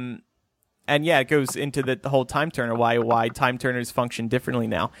 and yeah, it goes into the whole time turner. Why time turners function differently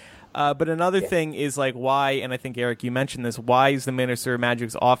now. But another thing is like why, and I think Eric, you mentioned this. Why is the Minister of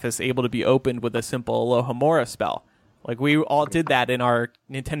Magic's office able to be opened with a simple Alohomora spell? Like we all did that in our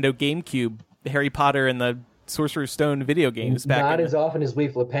Nintendo GameCube, Harry Potter and the Sorcerer's Stone video games back. Not as often as we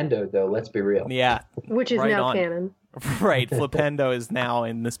Flipendo, though. Let's be real. Yeah, Which is right now on. canon. Right, Flipendo is now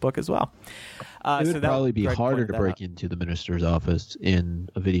in this book as well. It would probably be Greg harder pointed to that break out. into the minister's office in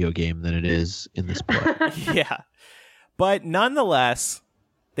a video game than it is in this book. Yeah, but nonetheless,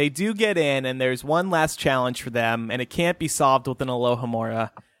 they do get in, and there's one last challenge for them, and it can't be solved with an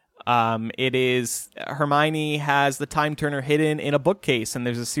Alohomora. It is Hermione has the time turner hidden in a bookcase, and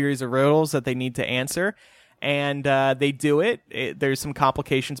there's a series of riddles that they need to answer. And they do it. There's some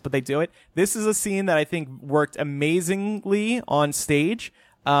complications, but they do it. This is a scene that I think worked amazingly on stage.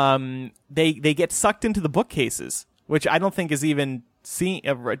 They get sucked into the bookcases, which I don't think is even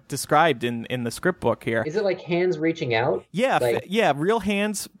described in the script book here. Is it like hands reaching out? Yeah, Like- real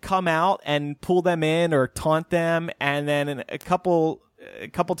hands come out and pull them in or taunt them, and then in a couple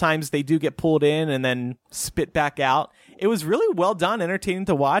times they do get pulled in and then spit back out. It was really well done, entertaining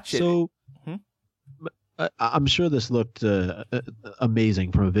to watch. So I'm sure this looked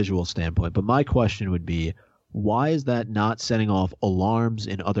amazing from a visual standpoint, but my question would be, why is that not setting off alarms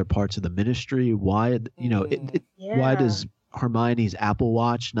in other parts of the ministry? Why, why does Hermione's Apple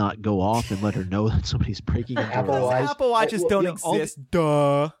Watch not go off and let her know that somebody's breaking into Apple her Watch. life? Apple Watches don't exist.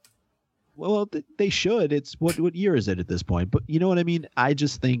 Duh. Well, they should. It's what year is it at this point? But you know what I mean? I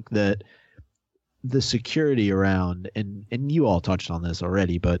just think that the security around, and you all touched on this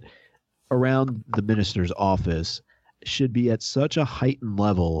already, but around the minister's office should be at such a heightened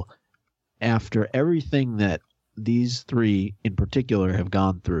level after everything that these three in particular have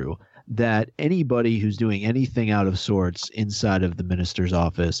gone through, that anybody who's doing anything out of sorts inside of the minister's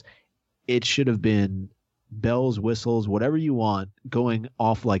office, it should have been bells, whistles, whatever you want, going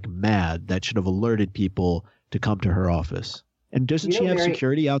off like mad that should have alerted people to come to her office. And doesn't she have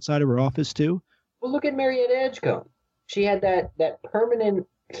security outside of her office too? Well, look at Marietta Edgecombe. She had that permanent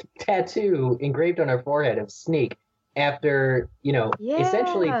tattoo engraved on her forehead of Sneak after,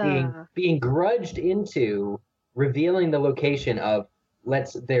 essentially being grudged into revealing the location of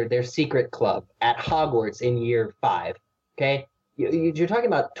their secret club at Hogwarts in year 5. Okay? You're talking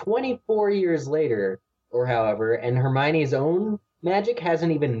about 24 years later or however, and Hermione's own magic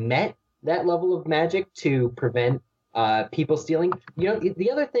hasn't even met that level of magic to prevent people stealing. The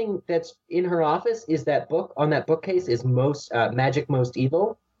other thing that's in her office is that book on that bookcase is Magic Most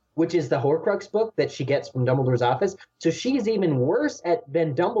Evil, which is the Horcrux book that she gets from Dumbledore's office. So she's even worse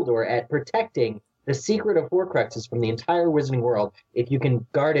than Dumbledore at protecting the secret of Horcruxes from the entire Wizarding world if you can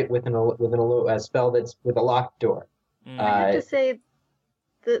guard it with a spell that's with a locked door. I have to say,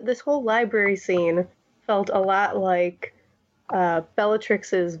 this whole library scene felt a lot like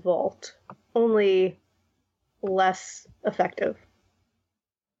Bellatrix's vault, only less effective.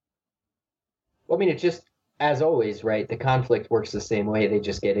 Well, I mean, it's just, as always, right? The conflict works the same way. They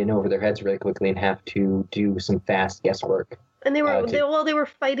just get in over their heads really quickly and have to do some fast guesswork. And they were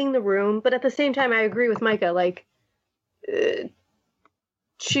fighting the room, but at the same time, I agree with Micah. Like,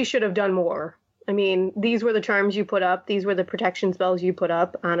 she should have done more. I mean, these were the charms you put up. These were the protection spells you put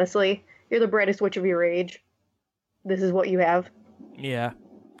up. Honestly, you're the brightest witch of your age. This is what you have. Yeah.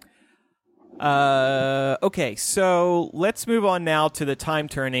 Okay, so let's move on now to the time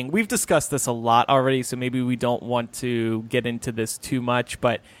turning. We've discussed this a lot already, so maybe we don't want to get into this too much.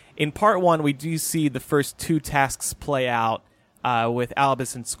 But in part 1, we do see the first 2 tasks play out with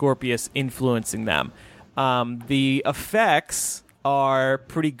Albus and Scorpius influencing them. The effects are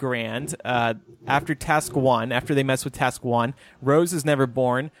pretty grand. After task 1, after they mess with task 1, Rose is never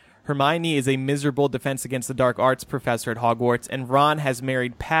born. Hermione is a miserable Defense Against the Dark Arts professor at Hogwarts, and Ron has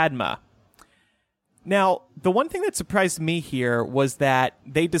married Padma. Now, the one thing that surprised me here was that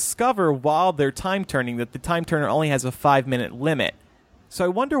they discover while they're time turning that the time turner only has a 5-minute limit. So I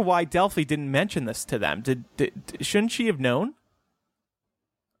wonder why Delphi didn't mention this to them. Shouldn't she have known?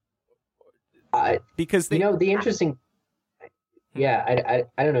 Because they, the interesting, I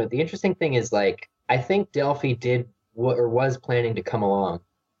don't know. The interesting thing is, like, I think Delphi did or was planning to come along,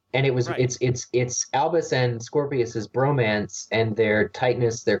 and it was right. it's Albus and Scorpius's bromance and their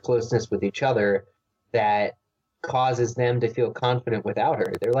tightness, their closeness with each other that causes them to feel confident without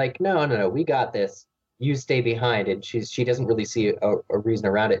her. They're like, no, we got this. You stay behind, and she doesn't really see a reason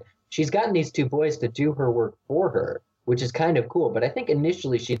around it. She's gotten these 2 boys to do her work for her, which is kind of cool. But I think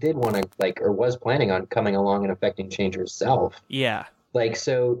initially she did want to, or was planning on coming along and affecting change herself. Yeah.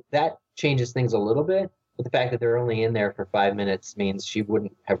 So that changes things a little bit. But the fact that they're only in there for 5 minutes means she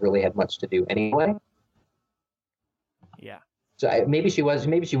wouldn't have really had much to do anyway. Yeah. So maybe she would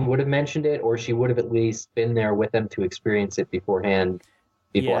have mentioned it, or she would have at least been there with them to experience it beforehand,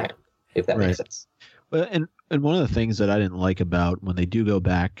 if that makes sense. Well, and one of the things that I didn't like about when they do go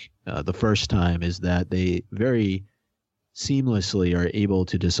back the first time is that they very seamlessly are able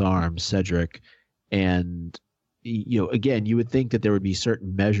to disarm Cedric. And, again, you would think that there would be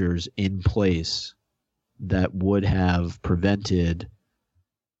certain measures in place that would have prevented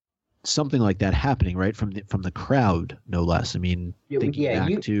something like that happening, right? From the crowd, no less. I mean, thinking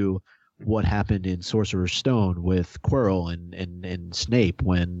back to what happened in Sorcerer's Stone with Quirrell and Snape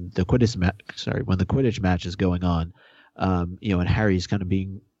when the Quidditch match is going on, and Harry's kind of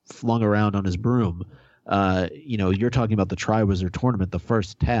being flung around on his broom. You're talking about the Triwizard Tournament, the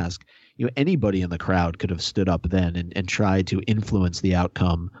first task. Anybody in the crowd could have stood up then and tried to influence the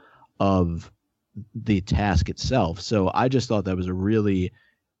outcome of the task itself. So I just thought that was a really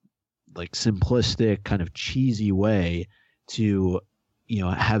simplistic, kind of cheesy way to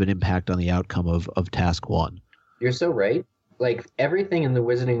have an impact on the outcome of task 1. You're so right. Like, everything in the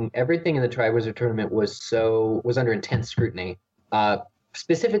Triwizard Tournament was under intense scrutiny,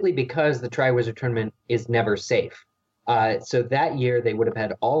 specifically because the Triwizard Tournament is never safe. So that year they would have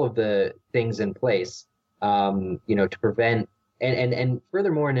had all of the things in place, to prevent and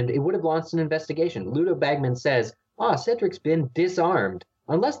furthermore, and it would have launched an investigation. Ludo Bagman says, Cedric's been disarmed.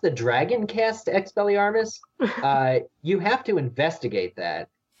 Unless the dragon casts Expelliarmus, you have to investigate that.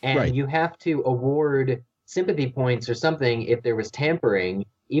 And you have to award sympathy points or something if there was tampering,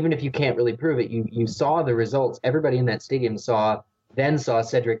 even if you can't really prove it. You saw the results. Everybody in that stadium saw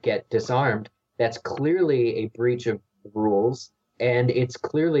Cedric get disarmed. That's clearly a breach of rules, and it's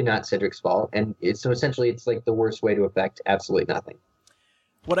clearly not Cedric's fault. And so essentially it's like the worst way to affect absolutely nothing.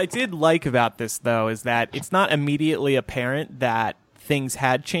 What I did like about this, though, is that it's not immediately apparent that things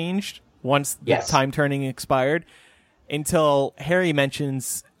had changed once the Yes. time turning expired, until Harry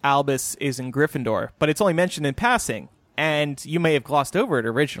mentions Albus is in Gryffindor, but it's only mentioned in passing, and you may have glossed over it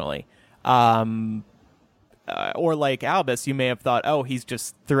originally. Or like Albus, you may have thought, oh, he's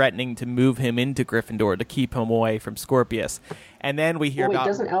just threatening to move him into Gryffindor to keep him away from Scorpius. And then we hear Wait, about...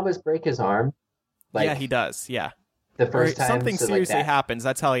 doesn't Albus break his arm? Like, yeah, he does, yeah. the first time. Something so, like, seriously that- happens.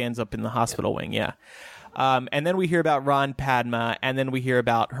 That's how he ends up in the hospital wing, yeah. And then we hear about Ron Padma, and then we hear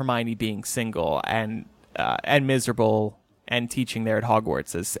about Hermione being single and miserable and teaching there at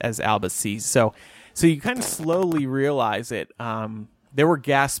Hogwarts as Albus sees. So you kind of slowly realize it. There were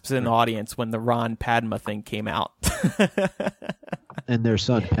gasps in the audience when the Ron Padma thing came out. And their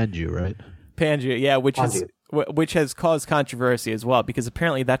son Penju, right? Panju, yeah, which Panju. has caused controversy as well, because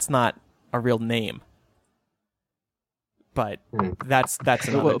apparently that's not a real name. But that's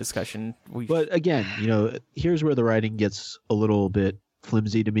another Well, discussion. But again, here's where the writing gets a little bit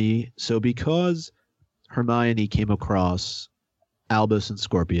flimsy to me. So because Hermione came across Albus and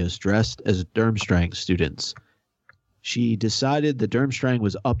Scorpius dressed as Durmstrang students, she decided that Durmstrang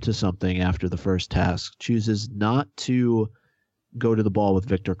was up to something after the first task, chooses not to go to the ball with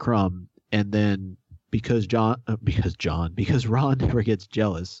Victor Crumb, and then because Ron never gets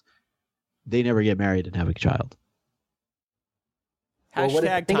jealous, they never get married and have a child.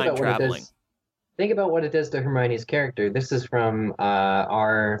 Hashtag time traveling. Think about what it does to Hermione's character. This is from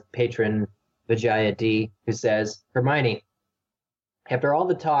our patron Vijaya D, who says, Hermione, after all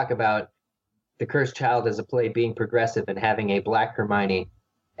the talk about The Cursed Child as a play being progressive and having a black Hermione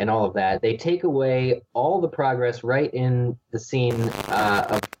and all of that, they take away all the progress right in the scene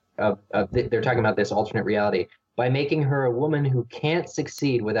they're talking about this alternate reality by making her a woman who can't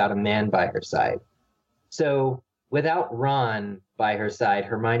succeed without a man by her side. So without Ron by her side,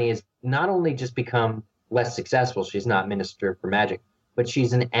 Hermione has not only just become less successful, she's not Minister for Magic, but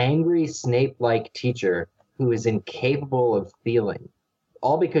she's an angry Snape-like teacher who is incapable of feeling,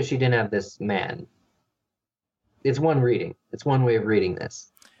 all because she didn't have this man. It's one reading. It's one way of reading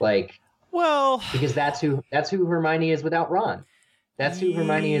this. Because that's who Hermione is without Ron. That's who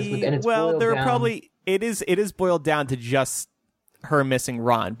Hermione is with, and it's boiled down. It is boiled down to just her missing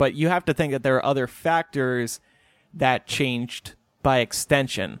Ron, but you have to think that there are other factors that changed by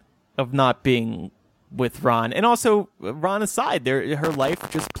extension of not being with Ron, and also Ron aside, her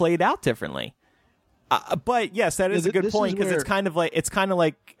life just played out differently. But yes, that is a good point, because it's kind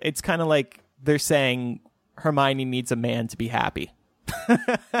of like they're saying Hermione needs a man to be happy.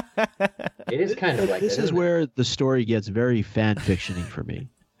 It is kind of like this is where the story gets very fan fictiony for me,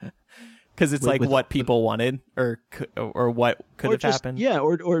 because it's what people wanted or what could have happened. Yeah,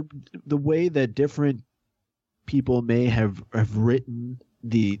 or the way that different people may have written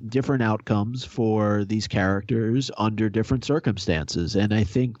the different outcomes for these characters under different circumstances, and I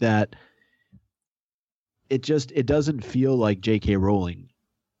think that it doesn't feel like J.K. Rowling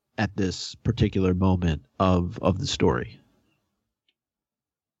at this particular moment of the story.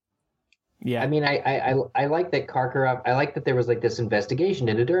 Yeah, I mean, I like that Karkaroff. I like that there was this investigation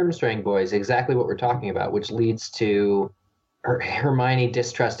into Durmstrang boys, exactly what we're talking about, which leads to Hermione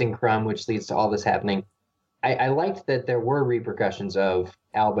distrusting Crumb, which leads to all this happening. I liked that there were repercussions of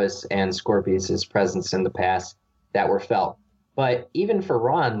Albus and Scorpius's presence in the past that were felt. But even for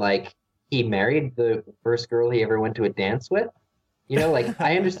Ron, he married the first girl he ever went to a dance with.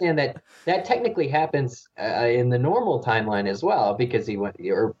 I understand that technically happens in the normal timeline as well, because he went,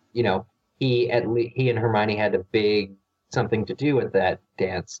 he and Hermione had a big something to do with that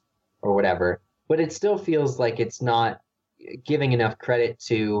dance or whatever. But it still feels like it's not giving enough credit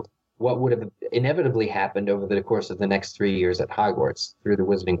to what would have inevitably happened over the course of the next 3 years at Hogwarts through the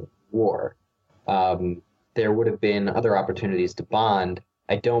Wizarding War. There would have been other opportunities to bond.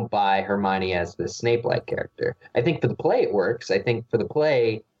 I don't buy Hermione as the Snape-like character. I think for the play it works. I think for the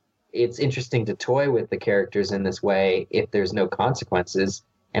play it's interesting to toy with the characters in this way if there's no consequences.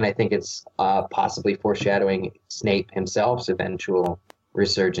 And I think it's possibly foreshadowing Snape himself's eventual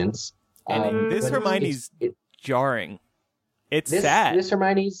resurgence. And this Hermione's jarring. It's sad. This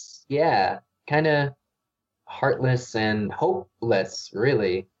Hermione's, kind of heartless and hopeless,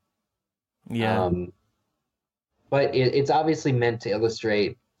 really. Yeah. But it's obviously meant to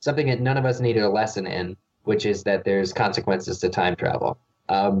illustrate something that none of us needed a lesson in, which is that there's consequences to time travel.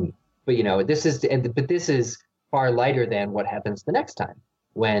 But this is far lighter than what happens the next time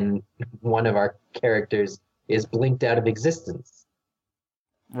when one of our characters is blinked out of existence.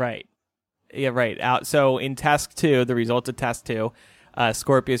 Right. Yeah, right. So in Task 2, the result of Task 2,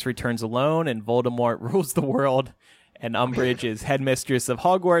 Scorpius returns alone and Voldemort rules the world, and Umbridge is headmistress of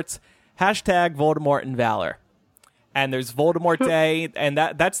Hogwarts. # Voldemort and Valor. And there's Voldemort Day, and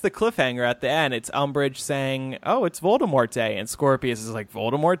that's the cliffhanger at the end. It's Umbridge saying, "Oh, it's Voldemort Day," and Scorpius is like,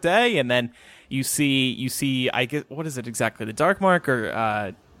 "Voldemort Day," and then you see, I guess, what is it exactly? The Dark Mark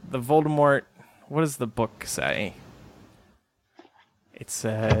or the Voldemort? What does the book say? It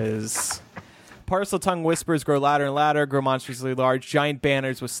says, Parseltongue whispers grow louder and louder, grow monstrously large. Giant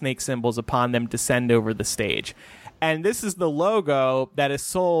banners with snake symbols upon them descend over the stage. And this is the logo that is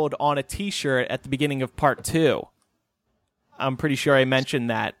sold on a T-shirt at the beginning of Part 2. I'm pretty sure I mentioned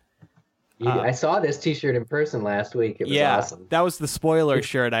that. I saw this T-shirt in person last week. It was awesome. That was the spoiler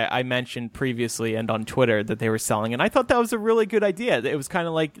shirt I mentioned previously and on Twitter that they were selling. And I thought that was a really good idea. It was kind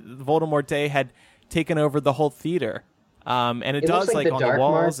of like Voldemort Day had taken over the whole theater. And it does like on the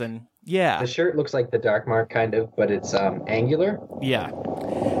walls. Mark. And yeah. The shirt looks like the Dark Mark kind of, but it's angular. Yeah.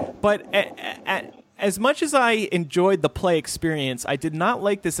 But as much as I enjoyed the play experience, I did not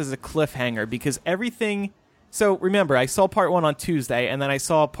like this as a cliffhanger because everything... So remember, I saw part 1 on Tuesday, and then I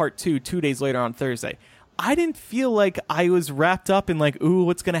saw part 2 2 days later on Thursday. I didn't feel like I was wrapped up in like, ooh,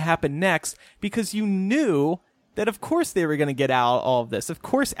 what's going to happen next? Because you knew that of course they were going to get out all of this. Of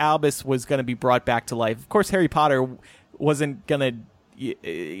course Albus was going to be brought back to life. Of course Harry Potter wasn't going to,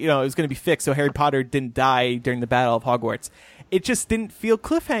 it was going to be fixed so Harry Potter didn't die during the Battle of Hogwarts. It just didn't feel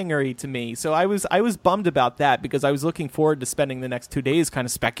cliffhanger-y to me. So I was bummed about that because I was looking forward to spending the next 2 days kind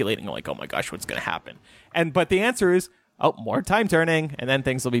of speculating like, oh my gosh, what's going to happen? But the answer is, more time turning, and then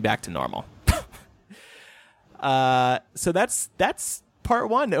things will be back to normal. So that's part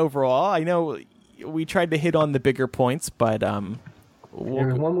 1 overall. I know we tried to hit on the bigger points, but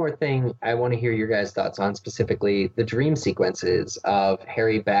There's one more thing I want to hear your guys' thoughts on, specifically the dream sequences of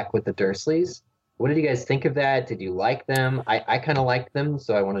Harry back with the Dursleys. What did you guys think of that? Did you like them? I kind of liked them,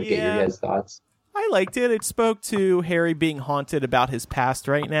 so I wanted to get your guys' thoughts. I liked it. It spoke to Harry being haunted about his past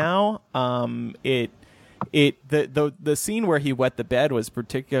right now. The scene where he wet the bed was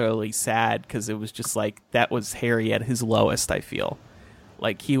particularly sad because it was just like that was Harry at his lowest. I feel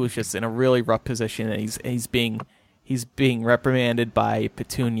like he was just in a really rough position, and he's being reprimanded by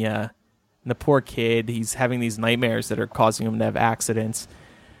Petunia. And the poor kid, he's having these nightmares that are causing him to have accidents.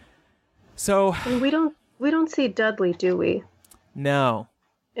 So and we don't see Dudley, do we? No.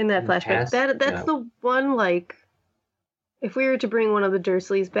 In that flashback. That's the one, like, if we were to bring one of the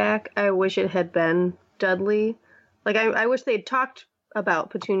Dursleys back, I wish it had been Dudley. Like, I wish they'd talked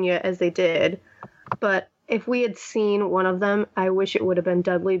about Petunia as they did, but if we had seen one of them, I wish it would have been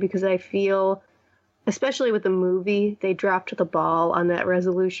Dudley, because I feel, especially with the movie, they dropped the ball on that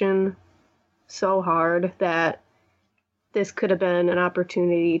resolution so hard that this could have been an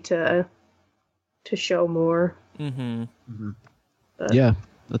opportunity to show more. Mm-hmm. But, yeah,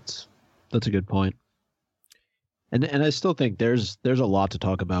 that's a good point. And I still think there's a lot to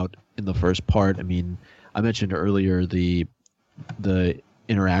talk about in the first part. I mean, I mentioned earlier the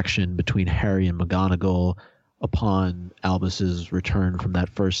interaction between Harry and McGonagall upon Albus's return from that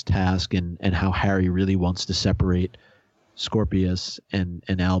first task, and how Harry really wants to separate Scorpius and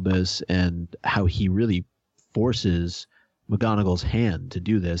Albus, and how he really forces McGonagall's hand to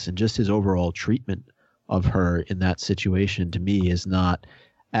do this, and just his overall treatment of her in that situation to me is not,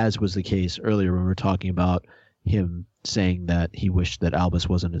 as was the case earlier when we were talking about him saying that he wished that Albus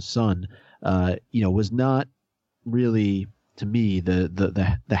wasn't his son, was not really, to me,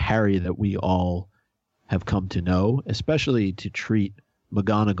 the Harry that we all have come to know, especially to treat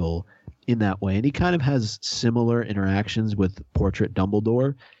McGonagall in that way. And he kind of has similar interactions with Portrait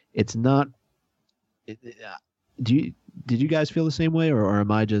Dumbledore. It's not... Did you guys feel the same way, or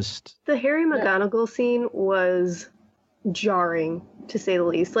am I just... The Harry McGonagall scene was jarring, to say the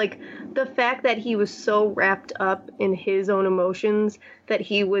least. Like, the fact that he was so wrapped up in his own emotions that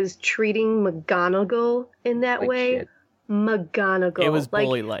he was treating McGonagall in that way. Shit. It was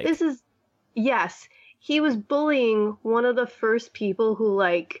bully-like. This is... Yes. He was bullying one of the first people who,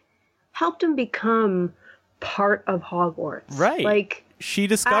 like, helped him become part of Hogwarts. Right. Like... She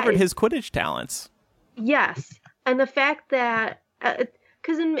discovered his Quidditch talents. Yes. And the fact that,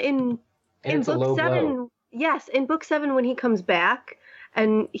 because in book 7, yes, in book 7 when he comes back,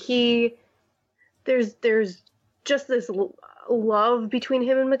 and there's just this love between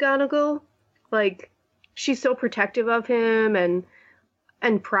him and McGonagall, like she's so protective of him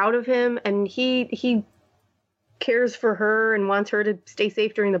and proud of him, and he cares for her and wants her to stay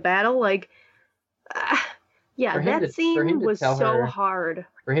safe during the battle, like. That scene was so hard.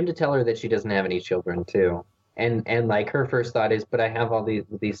 For him to tell her that she doesn't have any children, too. And like, her first thought is, but I have all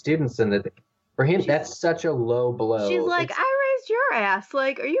these students, and that for him, that's such a low blow. She's like, I raised your ass.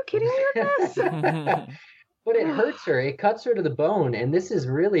 Like, are you kidding me with this? But it hurts her. It cuts her to the bone. And this is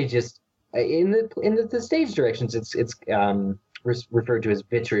really just in the stage directions, it's referred to as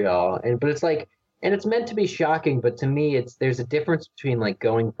vitriol, but it's like, and it's meant to be shocking, but to me, there's a difference between like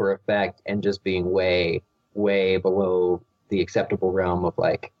going for effect and just being way below the acceptable realm of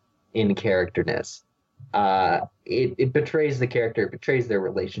like in characterness. It betrays the character, it betrays their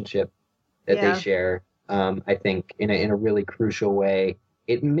relationship that they share. I think in a really crucial way.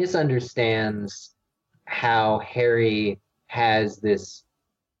 It misunderstands how Harry has this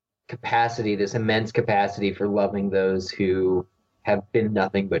capacity, this immense capacity for loving those who have been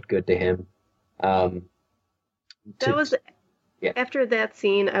nothing but good to him. After that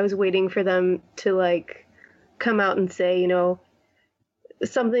scene, I was waiting for them to like come out and say, you know,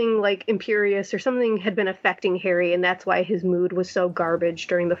 something like Imperius or something had been affecting Harry, and that's why his mood was so garbage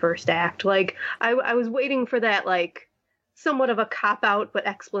during the first act. Like, I was waiting for that, like, somewhat of a cop-out but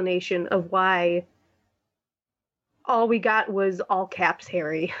explanation of why all we got was all caps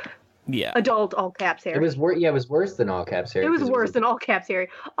Harry. Yeah. Adult all caps Harry. It was worse than all caps Harry. It was worse than all caps Harry.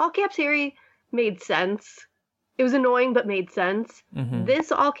 All caps Harry made sense. It was annoying but made sense. Mm-hmm.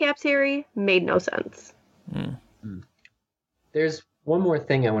 This all caps Harry made no sense. Mm. There's one more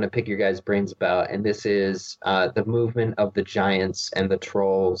thing I want to pick your guys' brains about, and this is the movement of the giants and the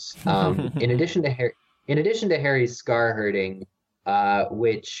trolls. In addition to Harry's scar hurting,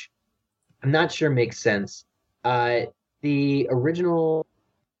 which I'm not sure makes sense, the original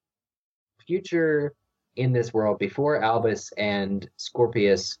future in this world before Albus and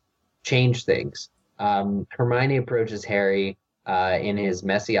Scorpius changed things. Hermione approaches Harry in his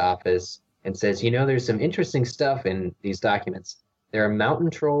messy office and says, "You know, there's some interesting stuff in these documents. There are mountain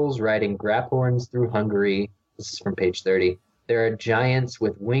trolls riding Graphorns through Hungary." This is from page 30. "There are giants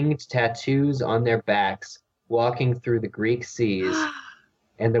with winged tattoos on their backs walking through the Greek seas.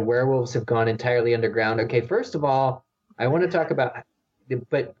 And the werewolves have gone entirely underground." Okay, first of all, I want to talk about...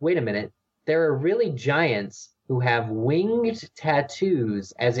 But wait a minute. There are really giants who have winged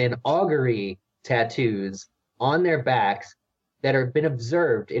tattoos, as in augury tattoos, on their backs that have been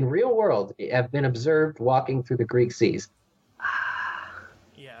observed in real world, have been observed walking through the Greek seas.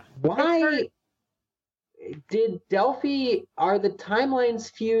 Yeah. Why did Delphi, are the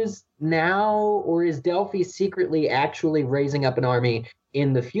timelines fused now, or is Delphi secretly actually raising up an army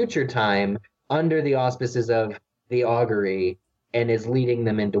in the future time under the auspices of the augury and is leading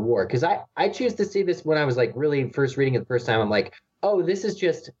them into war? Because I choose to see this when I was like really first reading it the first time. I'm like, oh, this is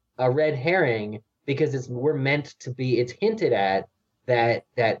just a red herring because it's hinted at that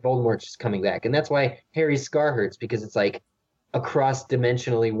Voldemort's just coming back. And that's why Harry's scar hurts, because it's like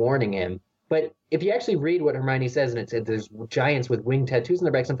across-dimensionally warning him. But if you actually read what Hermione says, and it said there's giants with winged tattoos on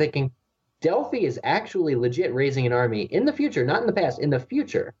their backs, I'm thinking Delphi is actually legit raising an army in the future, not in the past, in the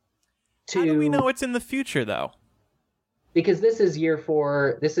future. How do we know it's in the future, though? Because this is year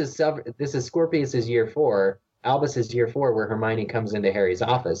 4. This is Scorpius' year 4. Albus' year 4, where Hermione comes into Harry's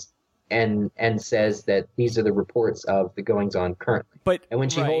office and says that these are the reports of the goings on currently. But and when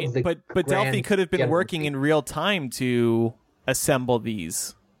she holds the but Delphi could have been working in real time to assemble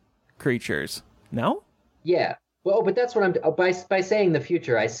these creatures. No? Yeah. Well, but that's what I'm by saying the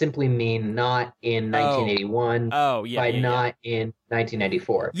future, I simply mean not in 1981. Oh, yeah. Not in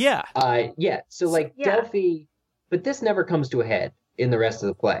 1994. Yeah. Yeah. So like Delphi, but this never comes to a head in the rest of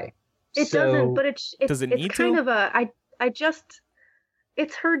the play. It doesn't, but it's kind of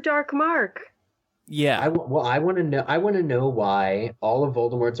it's her dark mark. Yeah. I want to know why all of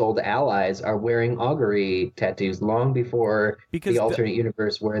Voldemort's old allies are wearing augury tattoos long before the alternate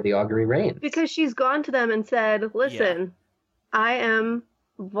universe where the augury reigns. Because she's gone to them and said, "Listen, I am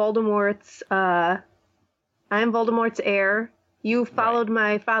Voldemort's heir. You followed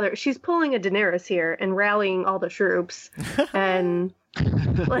my father." She's pulling a Daenerys here and rallying all the troops. And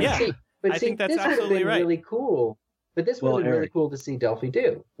like, I think that's absolutely right. Really cool. But this would have been really cool to see Delphi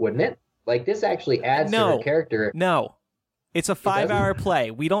do, wouldn't it? Like, this actually adds to her character. No. It's a 5-hour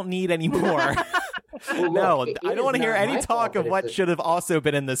play. We don't need any more. Well, look, I don't want to hear any talk of what should have also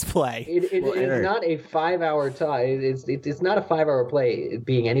been in this play. It's not a 5-hour talk. It's not a 5-hour play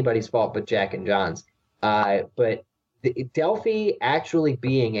being anybody's fault but Jack and John's. But Delphi actually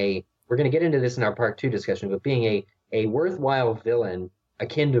being we're going to get into this in our part 2 discussion, but being a worthwhile villain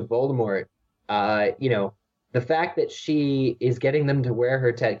akin to Voldemort, the fact that she is getting them to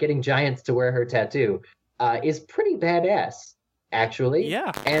wear getting giants to wear her tattoo, is pretty badass, actually.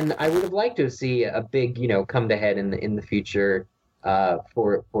 Yeah. And I would have liked to see a big, come to head in the future,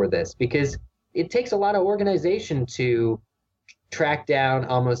 for this, because it takes a lot of organization to track down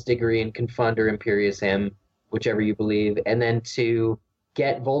Almost Diggory and Confund or Imperius him, whichever you believe, and then to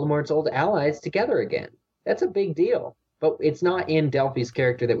get Voldemort's old allies together again. That's a big deal. but it's not in Delphi's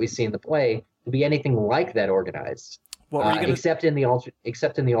character that we see in the play to be anything like that organized. What were you gonna, except in the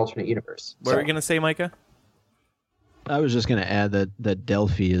alternate universe. what were you gonna say, Micah? I was just going to add that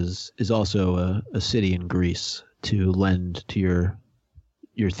Delphi is also a city in Greece, to lend to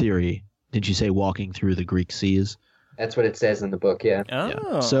your theory. Did you say walking through the Greek seas? That's what it says in the book. Yeah. Oh,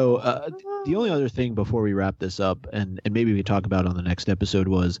 Yeah. So the only other thing before we wrap this up, and maybe we talk about on the next episode,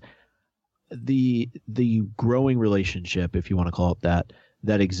 was the growing relationship, if you want to call it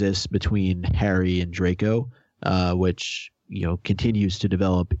that exists between Harry and Draco, which continues to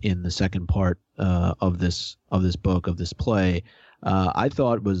develop in the second part of this book, of this play. I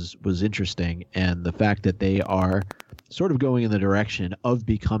thought was interesting, and the fact that they are sort of going in the direction of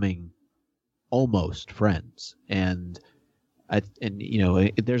becoming almost friends, and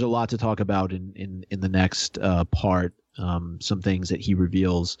there's a lot to talk about in the next part. Some things that he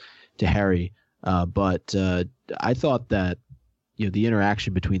reveals to Harry, but I thought that the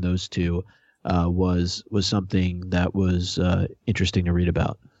interaction between those two was something that was interesting to read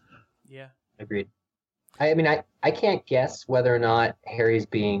about. yeah. Agreed. I mean, I can't guess whether or not Harry's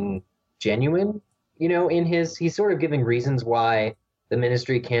being genuine. He's sort of giving reasons why the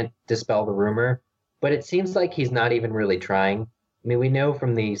Ministry can't dispel the rumor, but it seems like he's not even really trying. I mean, we know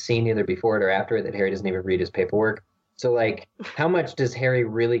from the scene either before it or after it that Harry doesn't even read his paperwork. So, how much does Harry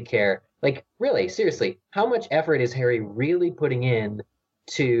really care? Really, seriously, how much effort is Harry really putting in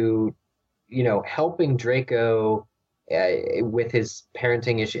to, helping Draco with his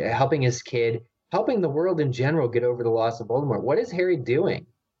parenting issue, helping his kid, helping the world in general get over the loss of Voldemort? What is Harry doing?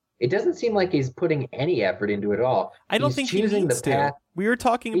 It doesn't seem like he's putting any effort into it at all. I don't think he needs to. We were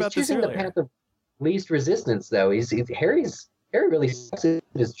talking about this earlier. He's choosing the path of least resistance, though. Harry really sucks at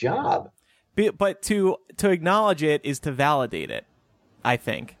his job. But to acknowledge it is to validate it, I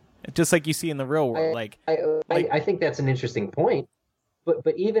think. Just like you see in the real world. I think that's an interesting point.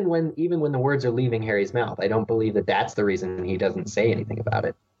 But even when the words are leaving Harry's mouth, I don't believe that that's the reason he doesn't say anything about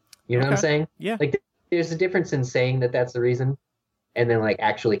it. You know what I'm saying? Yeah. There's a difference in saying that that's the reason and then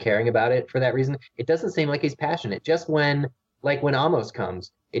actually caring about it for that reason. It doesn't seem like he's passionate. Just when Amos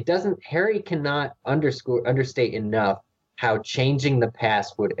comes, Harry cannot understate enough how changing the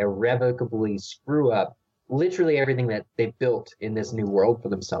past would irrevocably screw up literally everything that they built in this new world for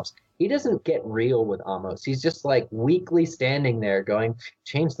themselves. He doesn't get real with Amos. He's just weakly standing there going,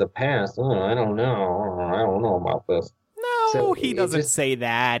 change the past. Oh, I don't know about this. No, So he it doesn't just- say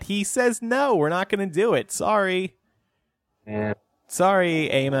that. He says, no, we're not going to do it. Sorry. Yeah, Sorry,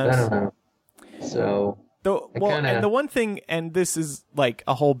 Amos. I don't know. So And the one thing, and this is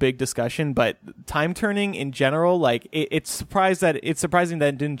a whole big discussion, but time turning in general, it's surprising that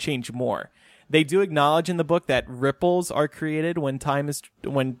it didn't change more. They do acknowledge in the book that ripples are created when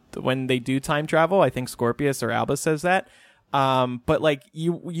when they do time travel. I think Scorpius or Albus says that. But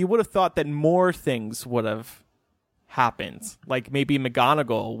you would have thought that more things would have happened. Maybe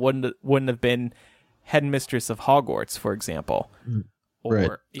McGonagall wouldn't have been headmistress of Hogwarts, for example.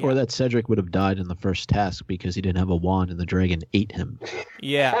 Right. Or that Cedric would have died in the first task because he didn't have a wand and the dragon ate him.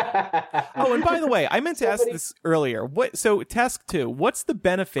 Yeah. Oh, and by the way, I meant to ask this earlier. So task 2, what's the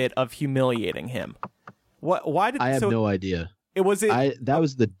benefit of humiliating him? Why did I have no idea. That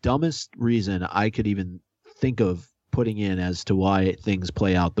was the dumbest reason I could even think of putting in as to why things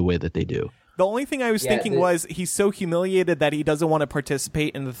play out the way that they do. The only thing I was thinking was he's so humiliated that he doesn't want to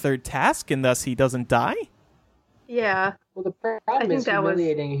participate in the third task and thus he doesn't die? Yeah. Well, the problem is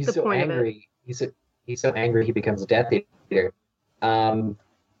humiliating. He's so angry. He's so angry he becomes a Death Eater.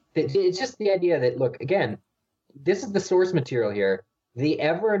 It's just the idea that, look, again, this is the source material here. The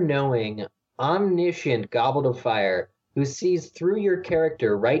ever-knowing, omniscient Goblet of Fire who sees through your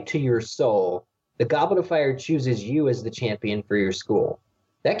character right to your soul. The Goblet of Fire chooses you as the champion for your school.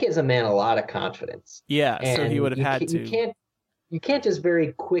 That gives a man a lot of confidence. Yeah, so he would have had to. You can't just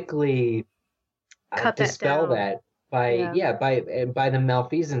very quickly dispel that by the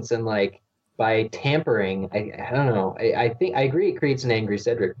malfeasance and by tampering. I don't know. I think I agree it creates an angry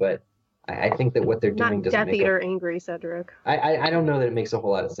Cedric, but I think that what they're doing doesn't Death make Eater angry Cedric. I don't know that it makes a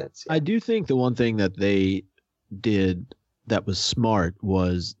whole lot of sense. I do think the one thing that they did that was smart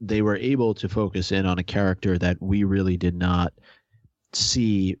was they were able to focus in on a character that we really did not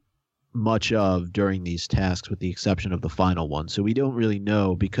see much of during these tasks, with the exception of the final one. So we don't really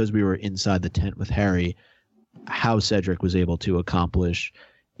know, because we were inside the tent with Harry, how Cedric was able to accomplish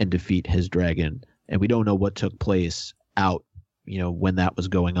and defeat his dragon, and we don't know what took place out when that was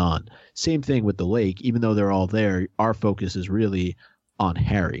going on. Same thing with the lake. Even though they're all there, our focus is really on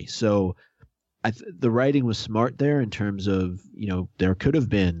Harry. So the writing was smart there in terms of, there could have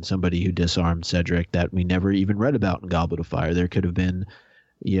been somebody who disarmed Cedric that we never even read about in Goblet of Fire. There could have been,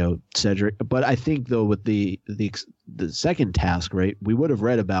 Cedric. But I think though with the second task, right, we would have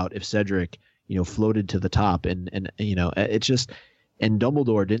read about if Cedric, floated to the top and it's just, and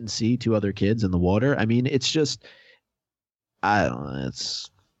Dumbledore didn't see two other kids in the water. I mean, it's just, I don't know.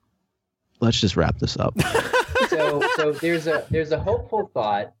 Let's just wrap this up. So there's a hopeful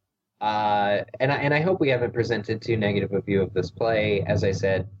thought. And I hope we haven't presented too negative a view of this play. As I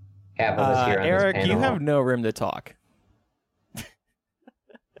said, half of us here on Eric, this panel. you have no room to talk.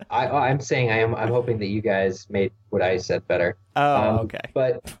 I'm saying I'm hoping that you guys made what I said better. Oh, okay.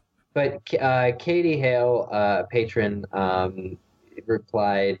 But Katie Hale, patron,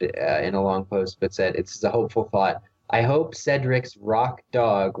 replied in a long post, but said it's a hopeful thought. I hope Cedric's rock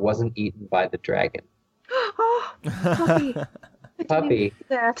dog wasn't eaten by the dragon. Oh, puppy.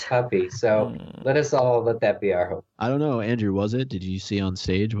 Puppy. So let us all let that be our hope. I don't know, Andrew, was it? Did you see on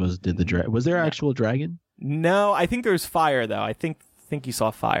stage? Was there actual dragon? No, I think there was fire though. I think you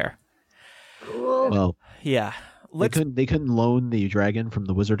saw fire. Cool. Well, yeah. They couldn't loan the dragon from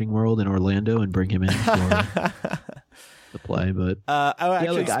the Wizarding World in Orlando and bring him in for the play, but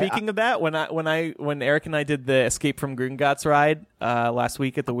speaking of that, when Eric and I did the Escape from Gringotts ride last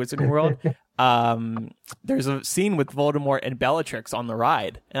week at the Wizarding World, there's a scene with Voldemort and Bellatrix on the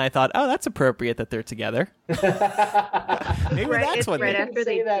ride, and I thought, oh, that's appropriate that they're together. Maybe that's what right They after didn't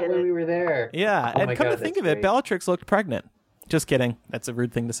say that when we were there. Yeah, Oh and my come God, to think of that's it, great. Bellatrix looked pregnant. Just kidding. That's a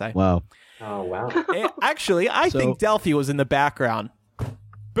rude thing to say. wow. Oh wow. Actually, I think Delphi was in the background.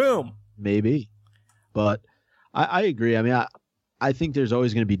 Boom. Maybe, but I agree. I mean, I think there's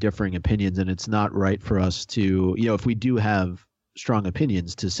always going to be differing opinions, and it's not right for us to, if we do have strong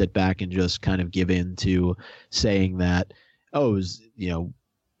opinions, to sit back and just kind of give in to saying that, oh,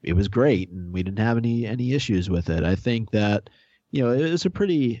 it was great and we didn't have any issues with it. I think that, it was a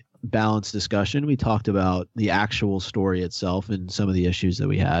pretty balanced discussion. We talked about the actual story itself and some of the issues that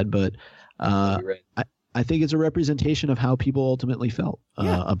we had, but You're right. I think it's a representation of how people ultimately felt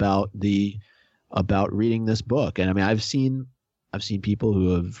about reading this book. And I mean, I've seen people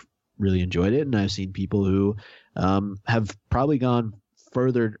who have really enjoyed it, and I've seen people who have probably gone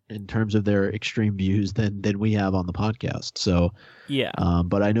further in terms of their extreme views than we have on the podcast. So Yeah.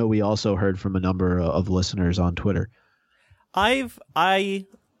 but I know we also heard from a number of listeners on Twitter. I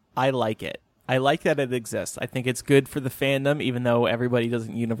like it. I like that it exists. I think it's good for the fandom, even though everybody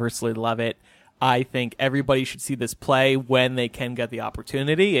doesn't universally love it. I think everybody should see this play when they can get the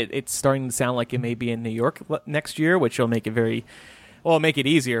opportunity. It's starting to sound like it may be in New York next year, which will make it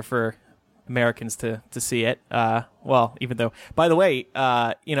easier for Americans to see it. Even though, by the way,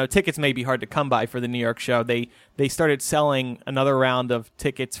 tickets may be hard to come by for the New York show. They started selling another round of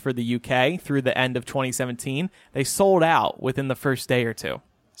tickets for the UK through the end of 2017. They sold out within the first day or two.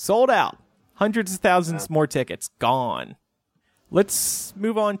 Sold out. Hundreds of thousands more tickets gone. Let's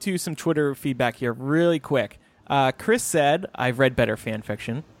move on to some Twitter feedback here really quick. Chris said, I've read better fan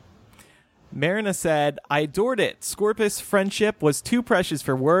fiction. Marina said, I adored it. Scorpus' friendship was too precious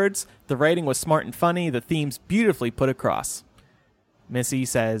for words. The writing was smart and funny. The themes beautifully put across. Missy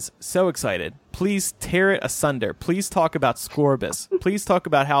says, so excited. Please tear it asunder. Please talk about Scorbus. Please talk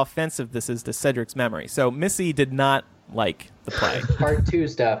about how offensive this is to Cedric's memory. So Missy did not like the play. Part 2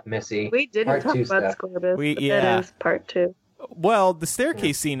 stuff, Missy. We didn't Part talk 2 about stuff. Scorbus, but Yeah. that is part 2. Well, the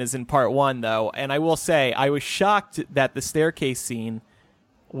staircase scene is in part 1, though, and I will say I was shocked that the staircase scene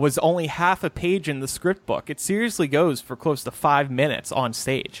was only half a page in the script book. It seriously goes for close to 5 minutes on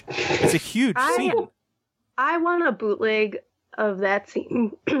stage. It's a huge scene. I want a bootleg of that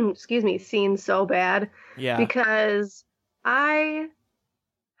scene, scene so bad. Yeah. Because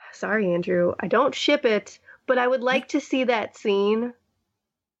sorry, Andrew, I don't ship it, but I would like to see that scene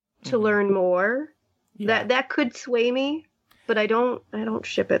to learn more. Yeah. That could sway me, but I don't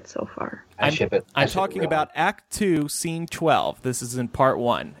ship it so far. I ship it. I I'm ship it talking real about Act 2, Scene 12. This is in part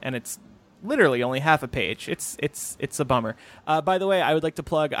 1, and it's literally only half a page. It's a bummer. By the way, I would like to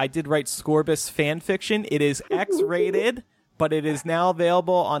plug, I did write Scorbus fan fiction. It is X-rated, but it is now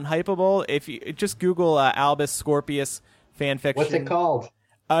available on Hypable. If you just Google Albus Scorpius fan fiction. What's it called?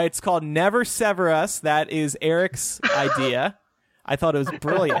 It's called Never Sever Us. That is Eric's idea. I thought it was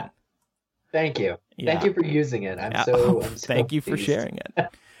brilliant. Thank you. Yeah. Thank you for using it. I'm Yeah. so Thank you for pleased. sharing it.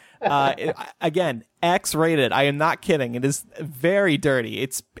 Again, X-rated. I am not kidding. It is very dirty.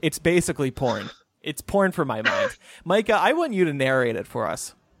 It's basically porn. It's porn for my mind. Micah, I want you to narrate it for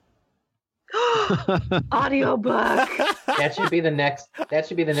us. Audiobook. That should be the next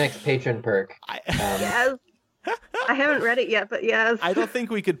patron perk. Yes. I haven't read it yet, but yes. I don't think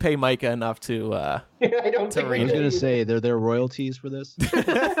we could pay Micah enough to. I don't think read I was it. gonna say, are there royalties for this?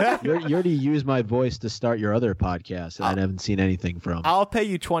 You already used my voice to start your other podcast, and I haven't seen anything from. I'll pay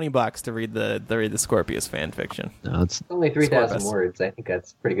you $20 to read the Scorpius fan fiction. No, it's only 3,000 Scorpus. words. I think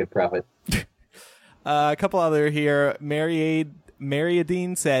that's pretty good profit. A couple other here.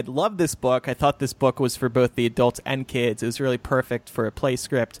 Mariadine said, "Love this book. I thought this book was for both the adults and kids. It was really perfect for a play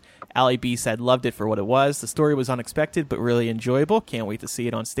script." Allie B said, "Loved it for what it was. The story was unexpected but really enjoyable. Can't wait to see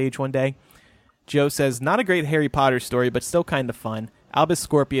it on stage one day." Joe says, "Not a great Harry Potter story, but still kind of fun. Albus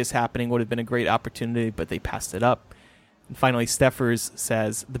Scorpius happening would have been a great opportunity, but they passed it up." And finally, Steffers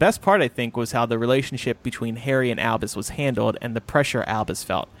says, "The best part, I think, was how the relationship between Harry and Albus was handled and the pressure Albus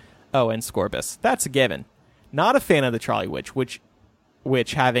felt. Oh, and Scorbus. That's a given. Not a fan of the Charlie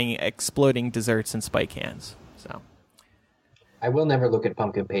Witch having exploding desserts and spike hands." So, I will never look at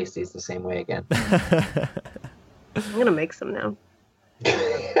pumpkin pasties the same way again. I'm gonna make some now.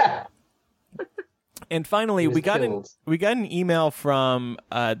 and finally, He was we got killed. an email from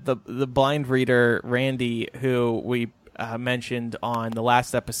the blind reader Randy, who we mentioned on the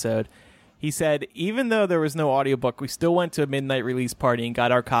last episode. He said, "Even though there was no audiobook, we still went to a midnight release party and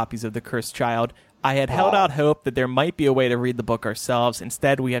got our copies of The Cursed Child. I had held out hope that there might be a way to read the book ourselves.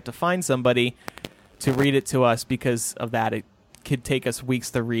 Instead, we had to find somebody to read it to us. Because of that, it could take us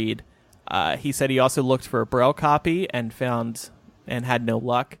weeks to read." He said he also looked for a Braille copy and had no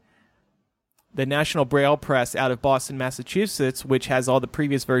luck. The National Braille Press out of Boston, Massachusetts, which has all the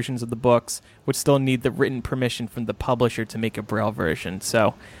previous versions of the books, would still need the written permission from the publisher to make a Braille version.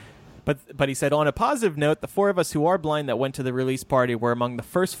 So, but he said, on a positive note, the four of us who are blind that went to the release party were among the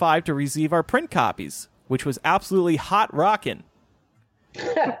first 5 to receive our print copies, which was absolutely hot rockin'.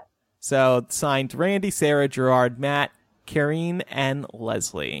 So, signed Randy, Sarah, Gerard, Matt, Karine, and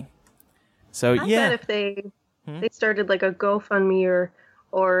Leslie. So, I yeah. bet if they started like a GoFundMe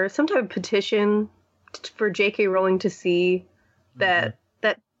or some type of petition for J.K. Rowling to see that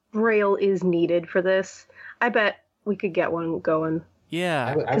Braille is needed for this, I bet we could get one going. Yeah.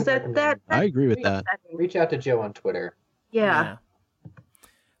 I would Because recommend I agree with that. reach out to Joe on Twitter. Yeah.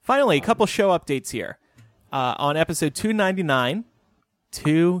 Finally, a couple show updates here. On episode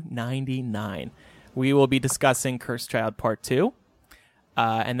 299, we will be discussing Cursed Child Part 2.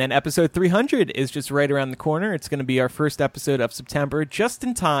 And then episode 300 is just right around the corner. It's going to be our first episode of September, just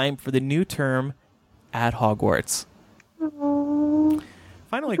in time for the new term at Hogwarts.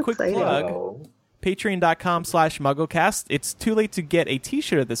 Finally, quick exciting. plug. Oh. Patreon.com/MuggleCast. It's too late to get a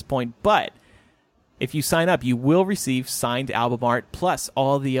t-shirt at this point, but if you sign up, you will receive signed album art plus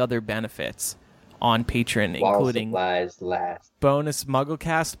all the other benefits on Patreon, While including supplies last. bonus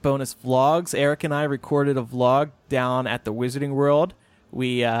MuggleCast, bonus vlogs. Eric and I recorded a vlog down at the Wizarding World.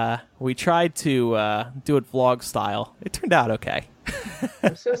 We tried to do it vlog style. It turned out okay.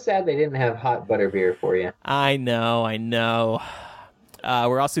 I'm so sad they didn't have hot butterbeer for you. I know.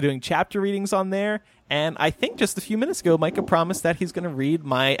 We're also doing chapter readings on there, and I think just a few minutes ago, Micah promised that he's going to read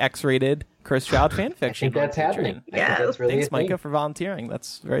my X-rated Cursed Child fan I fiction. think that's on Patreon. happening. I think Yeah. that's really Thanks, a thing. Micah, for volunteering.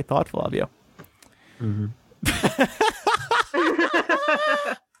 That's very thoughtful of you. You're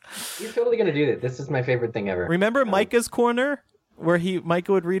totally gonna do that. This is my favorite thing ever. Remember Micah's Corner, where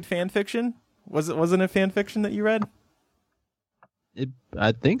Micah would read fan fiction? Wasn't it fan fiction that you read?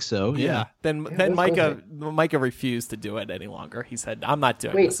 I think so. Yeah. Then that's Micah refused to do it any longer. He said, "I'm not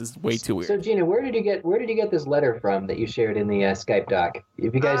doing Wait, this. This is way too weird." So Gina, where did you get this letter from that you shared in the Skype doc?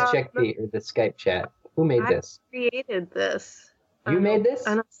 If you guys check the Skype chat, who made I this? created this. You made this?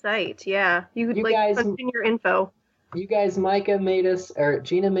 On a site, yeah. You could You like guys- punch in your info. You guys, Micah made us, or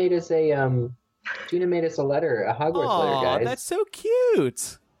Gina made us a letter, a Hogwarts letter, Aw, guys. that's so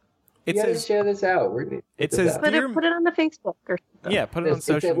cute. It You gotta says, share this out. It says- Put Dear- it on the Facebook or something. yeah, put it on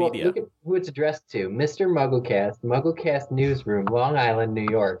social media. Look at who it's addressed to. Mr. Mugglecast, Mugglecast Newsroom, Long Island, New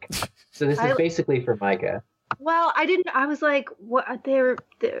York. So this is basically for Micah. Well, I was like, what?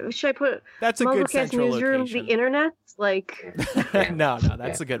 Should I put That's a good Mugglecast central Newsroom, location. the internet? Like, no,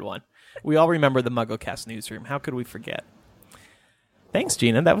 that's a good one. We all remember the MuggleCast newsroom. How could we forget? Thanks,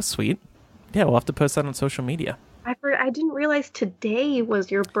 Gina. That was sweet. Yeah, we'll have to post that on social media. I didn't realize today was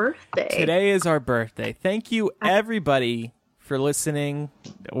your birthday. Today is our birthday. Thank you, everybody, for listening,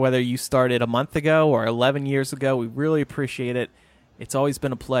 whether you started a month ago or 11 years ago. We really appreciate it. It's always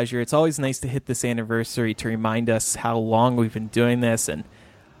been a pleasure. It's always nice to hit this anniversary to remind us how long we've been doing this and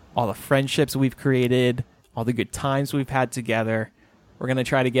all the friendships we've created, all the good times we've had together. We're going to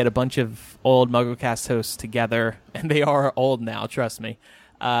try to get a bunch of old MuggleCast hosts together, and they are old now, trust me,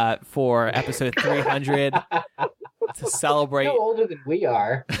 for episode 300 to celebrate. No older than we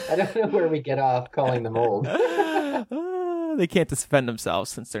are. I don't know where we get off calling them old. they can't defend themselves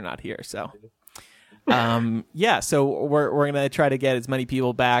since they're not here. So, so we're gonna try to get as many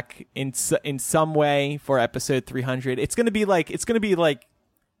people back in some way for episode 300. It's gonna be like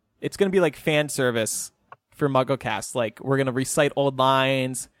fan service for MuggleCast. Like, we're gonna recite old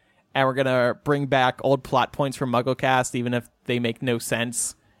lines, and we're gonna bring back old plot points from MuggleCast, even if they make no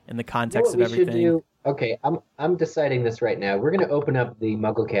sense in the context of everything. Okay, I'm deciding this right now. We're going to open up the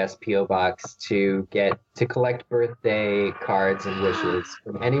MuggleCast PO box to collect birthday cards and wishes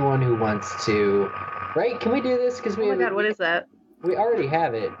from anyone who wants to. Right? Can we do this? Because Oh my god, what is that? We already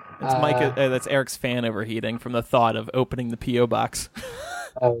have it. That's Eric's fan overheating from the thought of opening the PO box.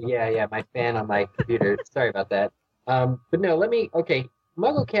 Oh yeah, my fan on my computer. Sorry about that. But no, okay.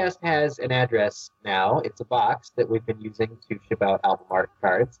 MuggleCast has an address now. It's a box that we've been using to ship out album art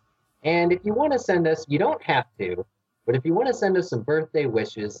cards. And if you want to send us, you don't have to, but if you want to send us some birthday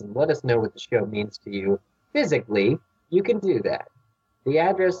wishes and let us know what the show means to you physically, you can do that. The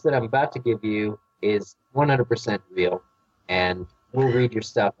address that I'm about to give you is 100% real, and we'll read your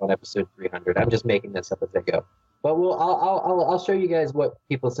stuff on episode 300. I'm just making this up as I go. But I'll show you guys what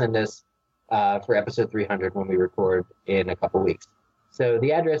people send us for episode 300 when we record in a couple weeks. So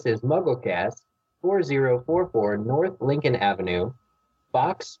the address is MuggleCast, 4044 North Lincoln Avenue,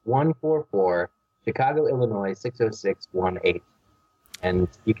 Box 144, Chicago, Illinois 60618. And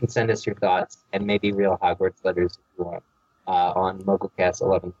you can send us your thoughts and maybe real Hogwarts letters if you want on MuggleCast's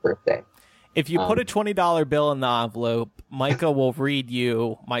 11th birthday. If you put a $20 bill in the envelope, Micah will read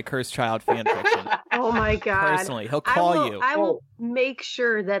you my Cursed Child fan fiction. Oh my god. Personally, he'll call you. I will make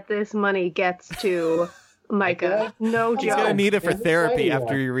sure that this money gets to Micah. No joke. He's going to need it for Yeah, therapy yeah.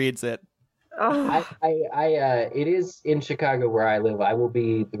 after he reads it. Oh. It is in Chicago where I live. I will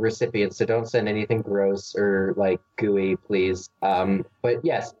be the recipient, so don't send anything gross or like gooey, please. But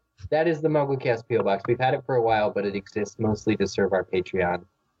yes, that is the MuggleCast PO box. We've had it for a while, but it exists mostly to serve our Patreon.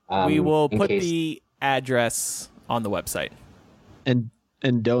 We will put the address on the website. And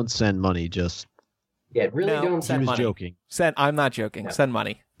don't send money. Just really No, don't he send was money. joking. I'm not joking. No. Send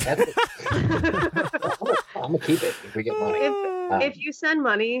money. That's it. I'm gonna keep it if we get money. If you send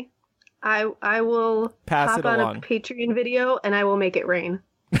money, I will Pass hop it on along. a Patreon video and I will make it rain.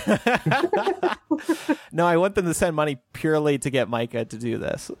 No, I want them to send money purely to get Micah to do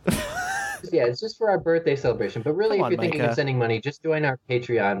this. Yeah, it's just for our birthday celebration. But really, Come if on, you're thinking Micah. of sending money, just join our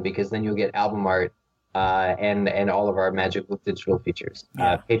Patreon because then you'll get album art and all of our magical digital features.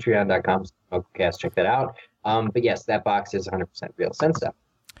 Yeah. Patreon.com/MuggleCast. Check that out. But yes, that box is 100% real. Send stuff.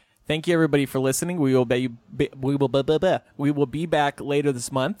 Thank you, everybody, for listening. We will be back later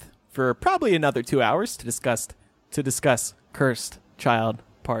this month for probably another 2 hours to discuss Cursed Child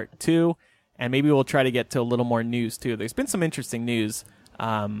Part 2, and maybe we'll try to get to a little more news too. There's been some interesting news,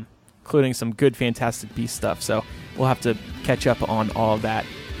 including some good Fantastic Beasts stuff. So we'll have to catch up on all of that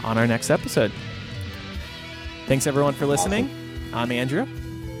on our next episode. Thanks everyone for listening. I'm Andrew.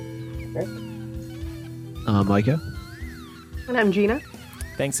 Micah? And I'm Gina.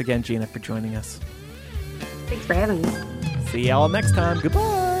 Thanks again, Gina, for joining us. Thanks for having me. See y'all next time.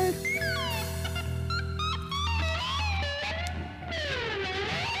 Goodbye.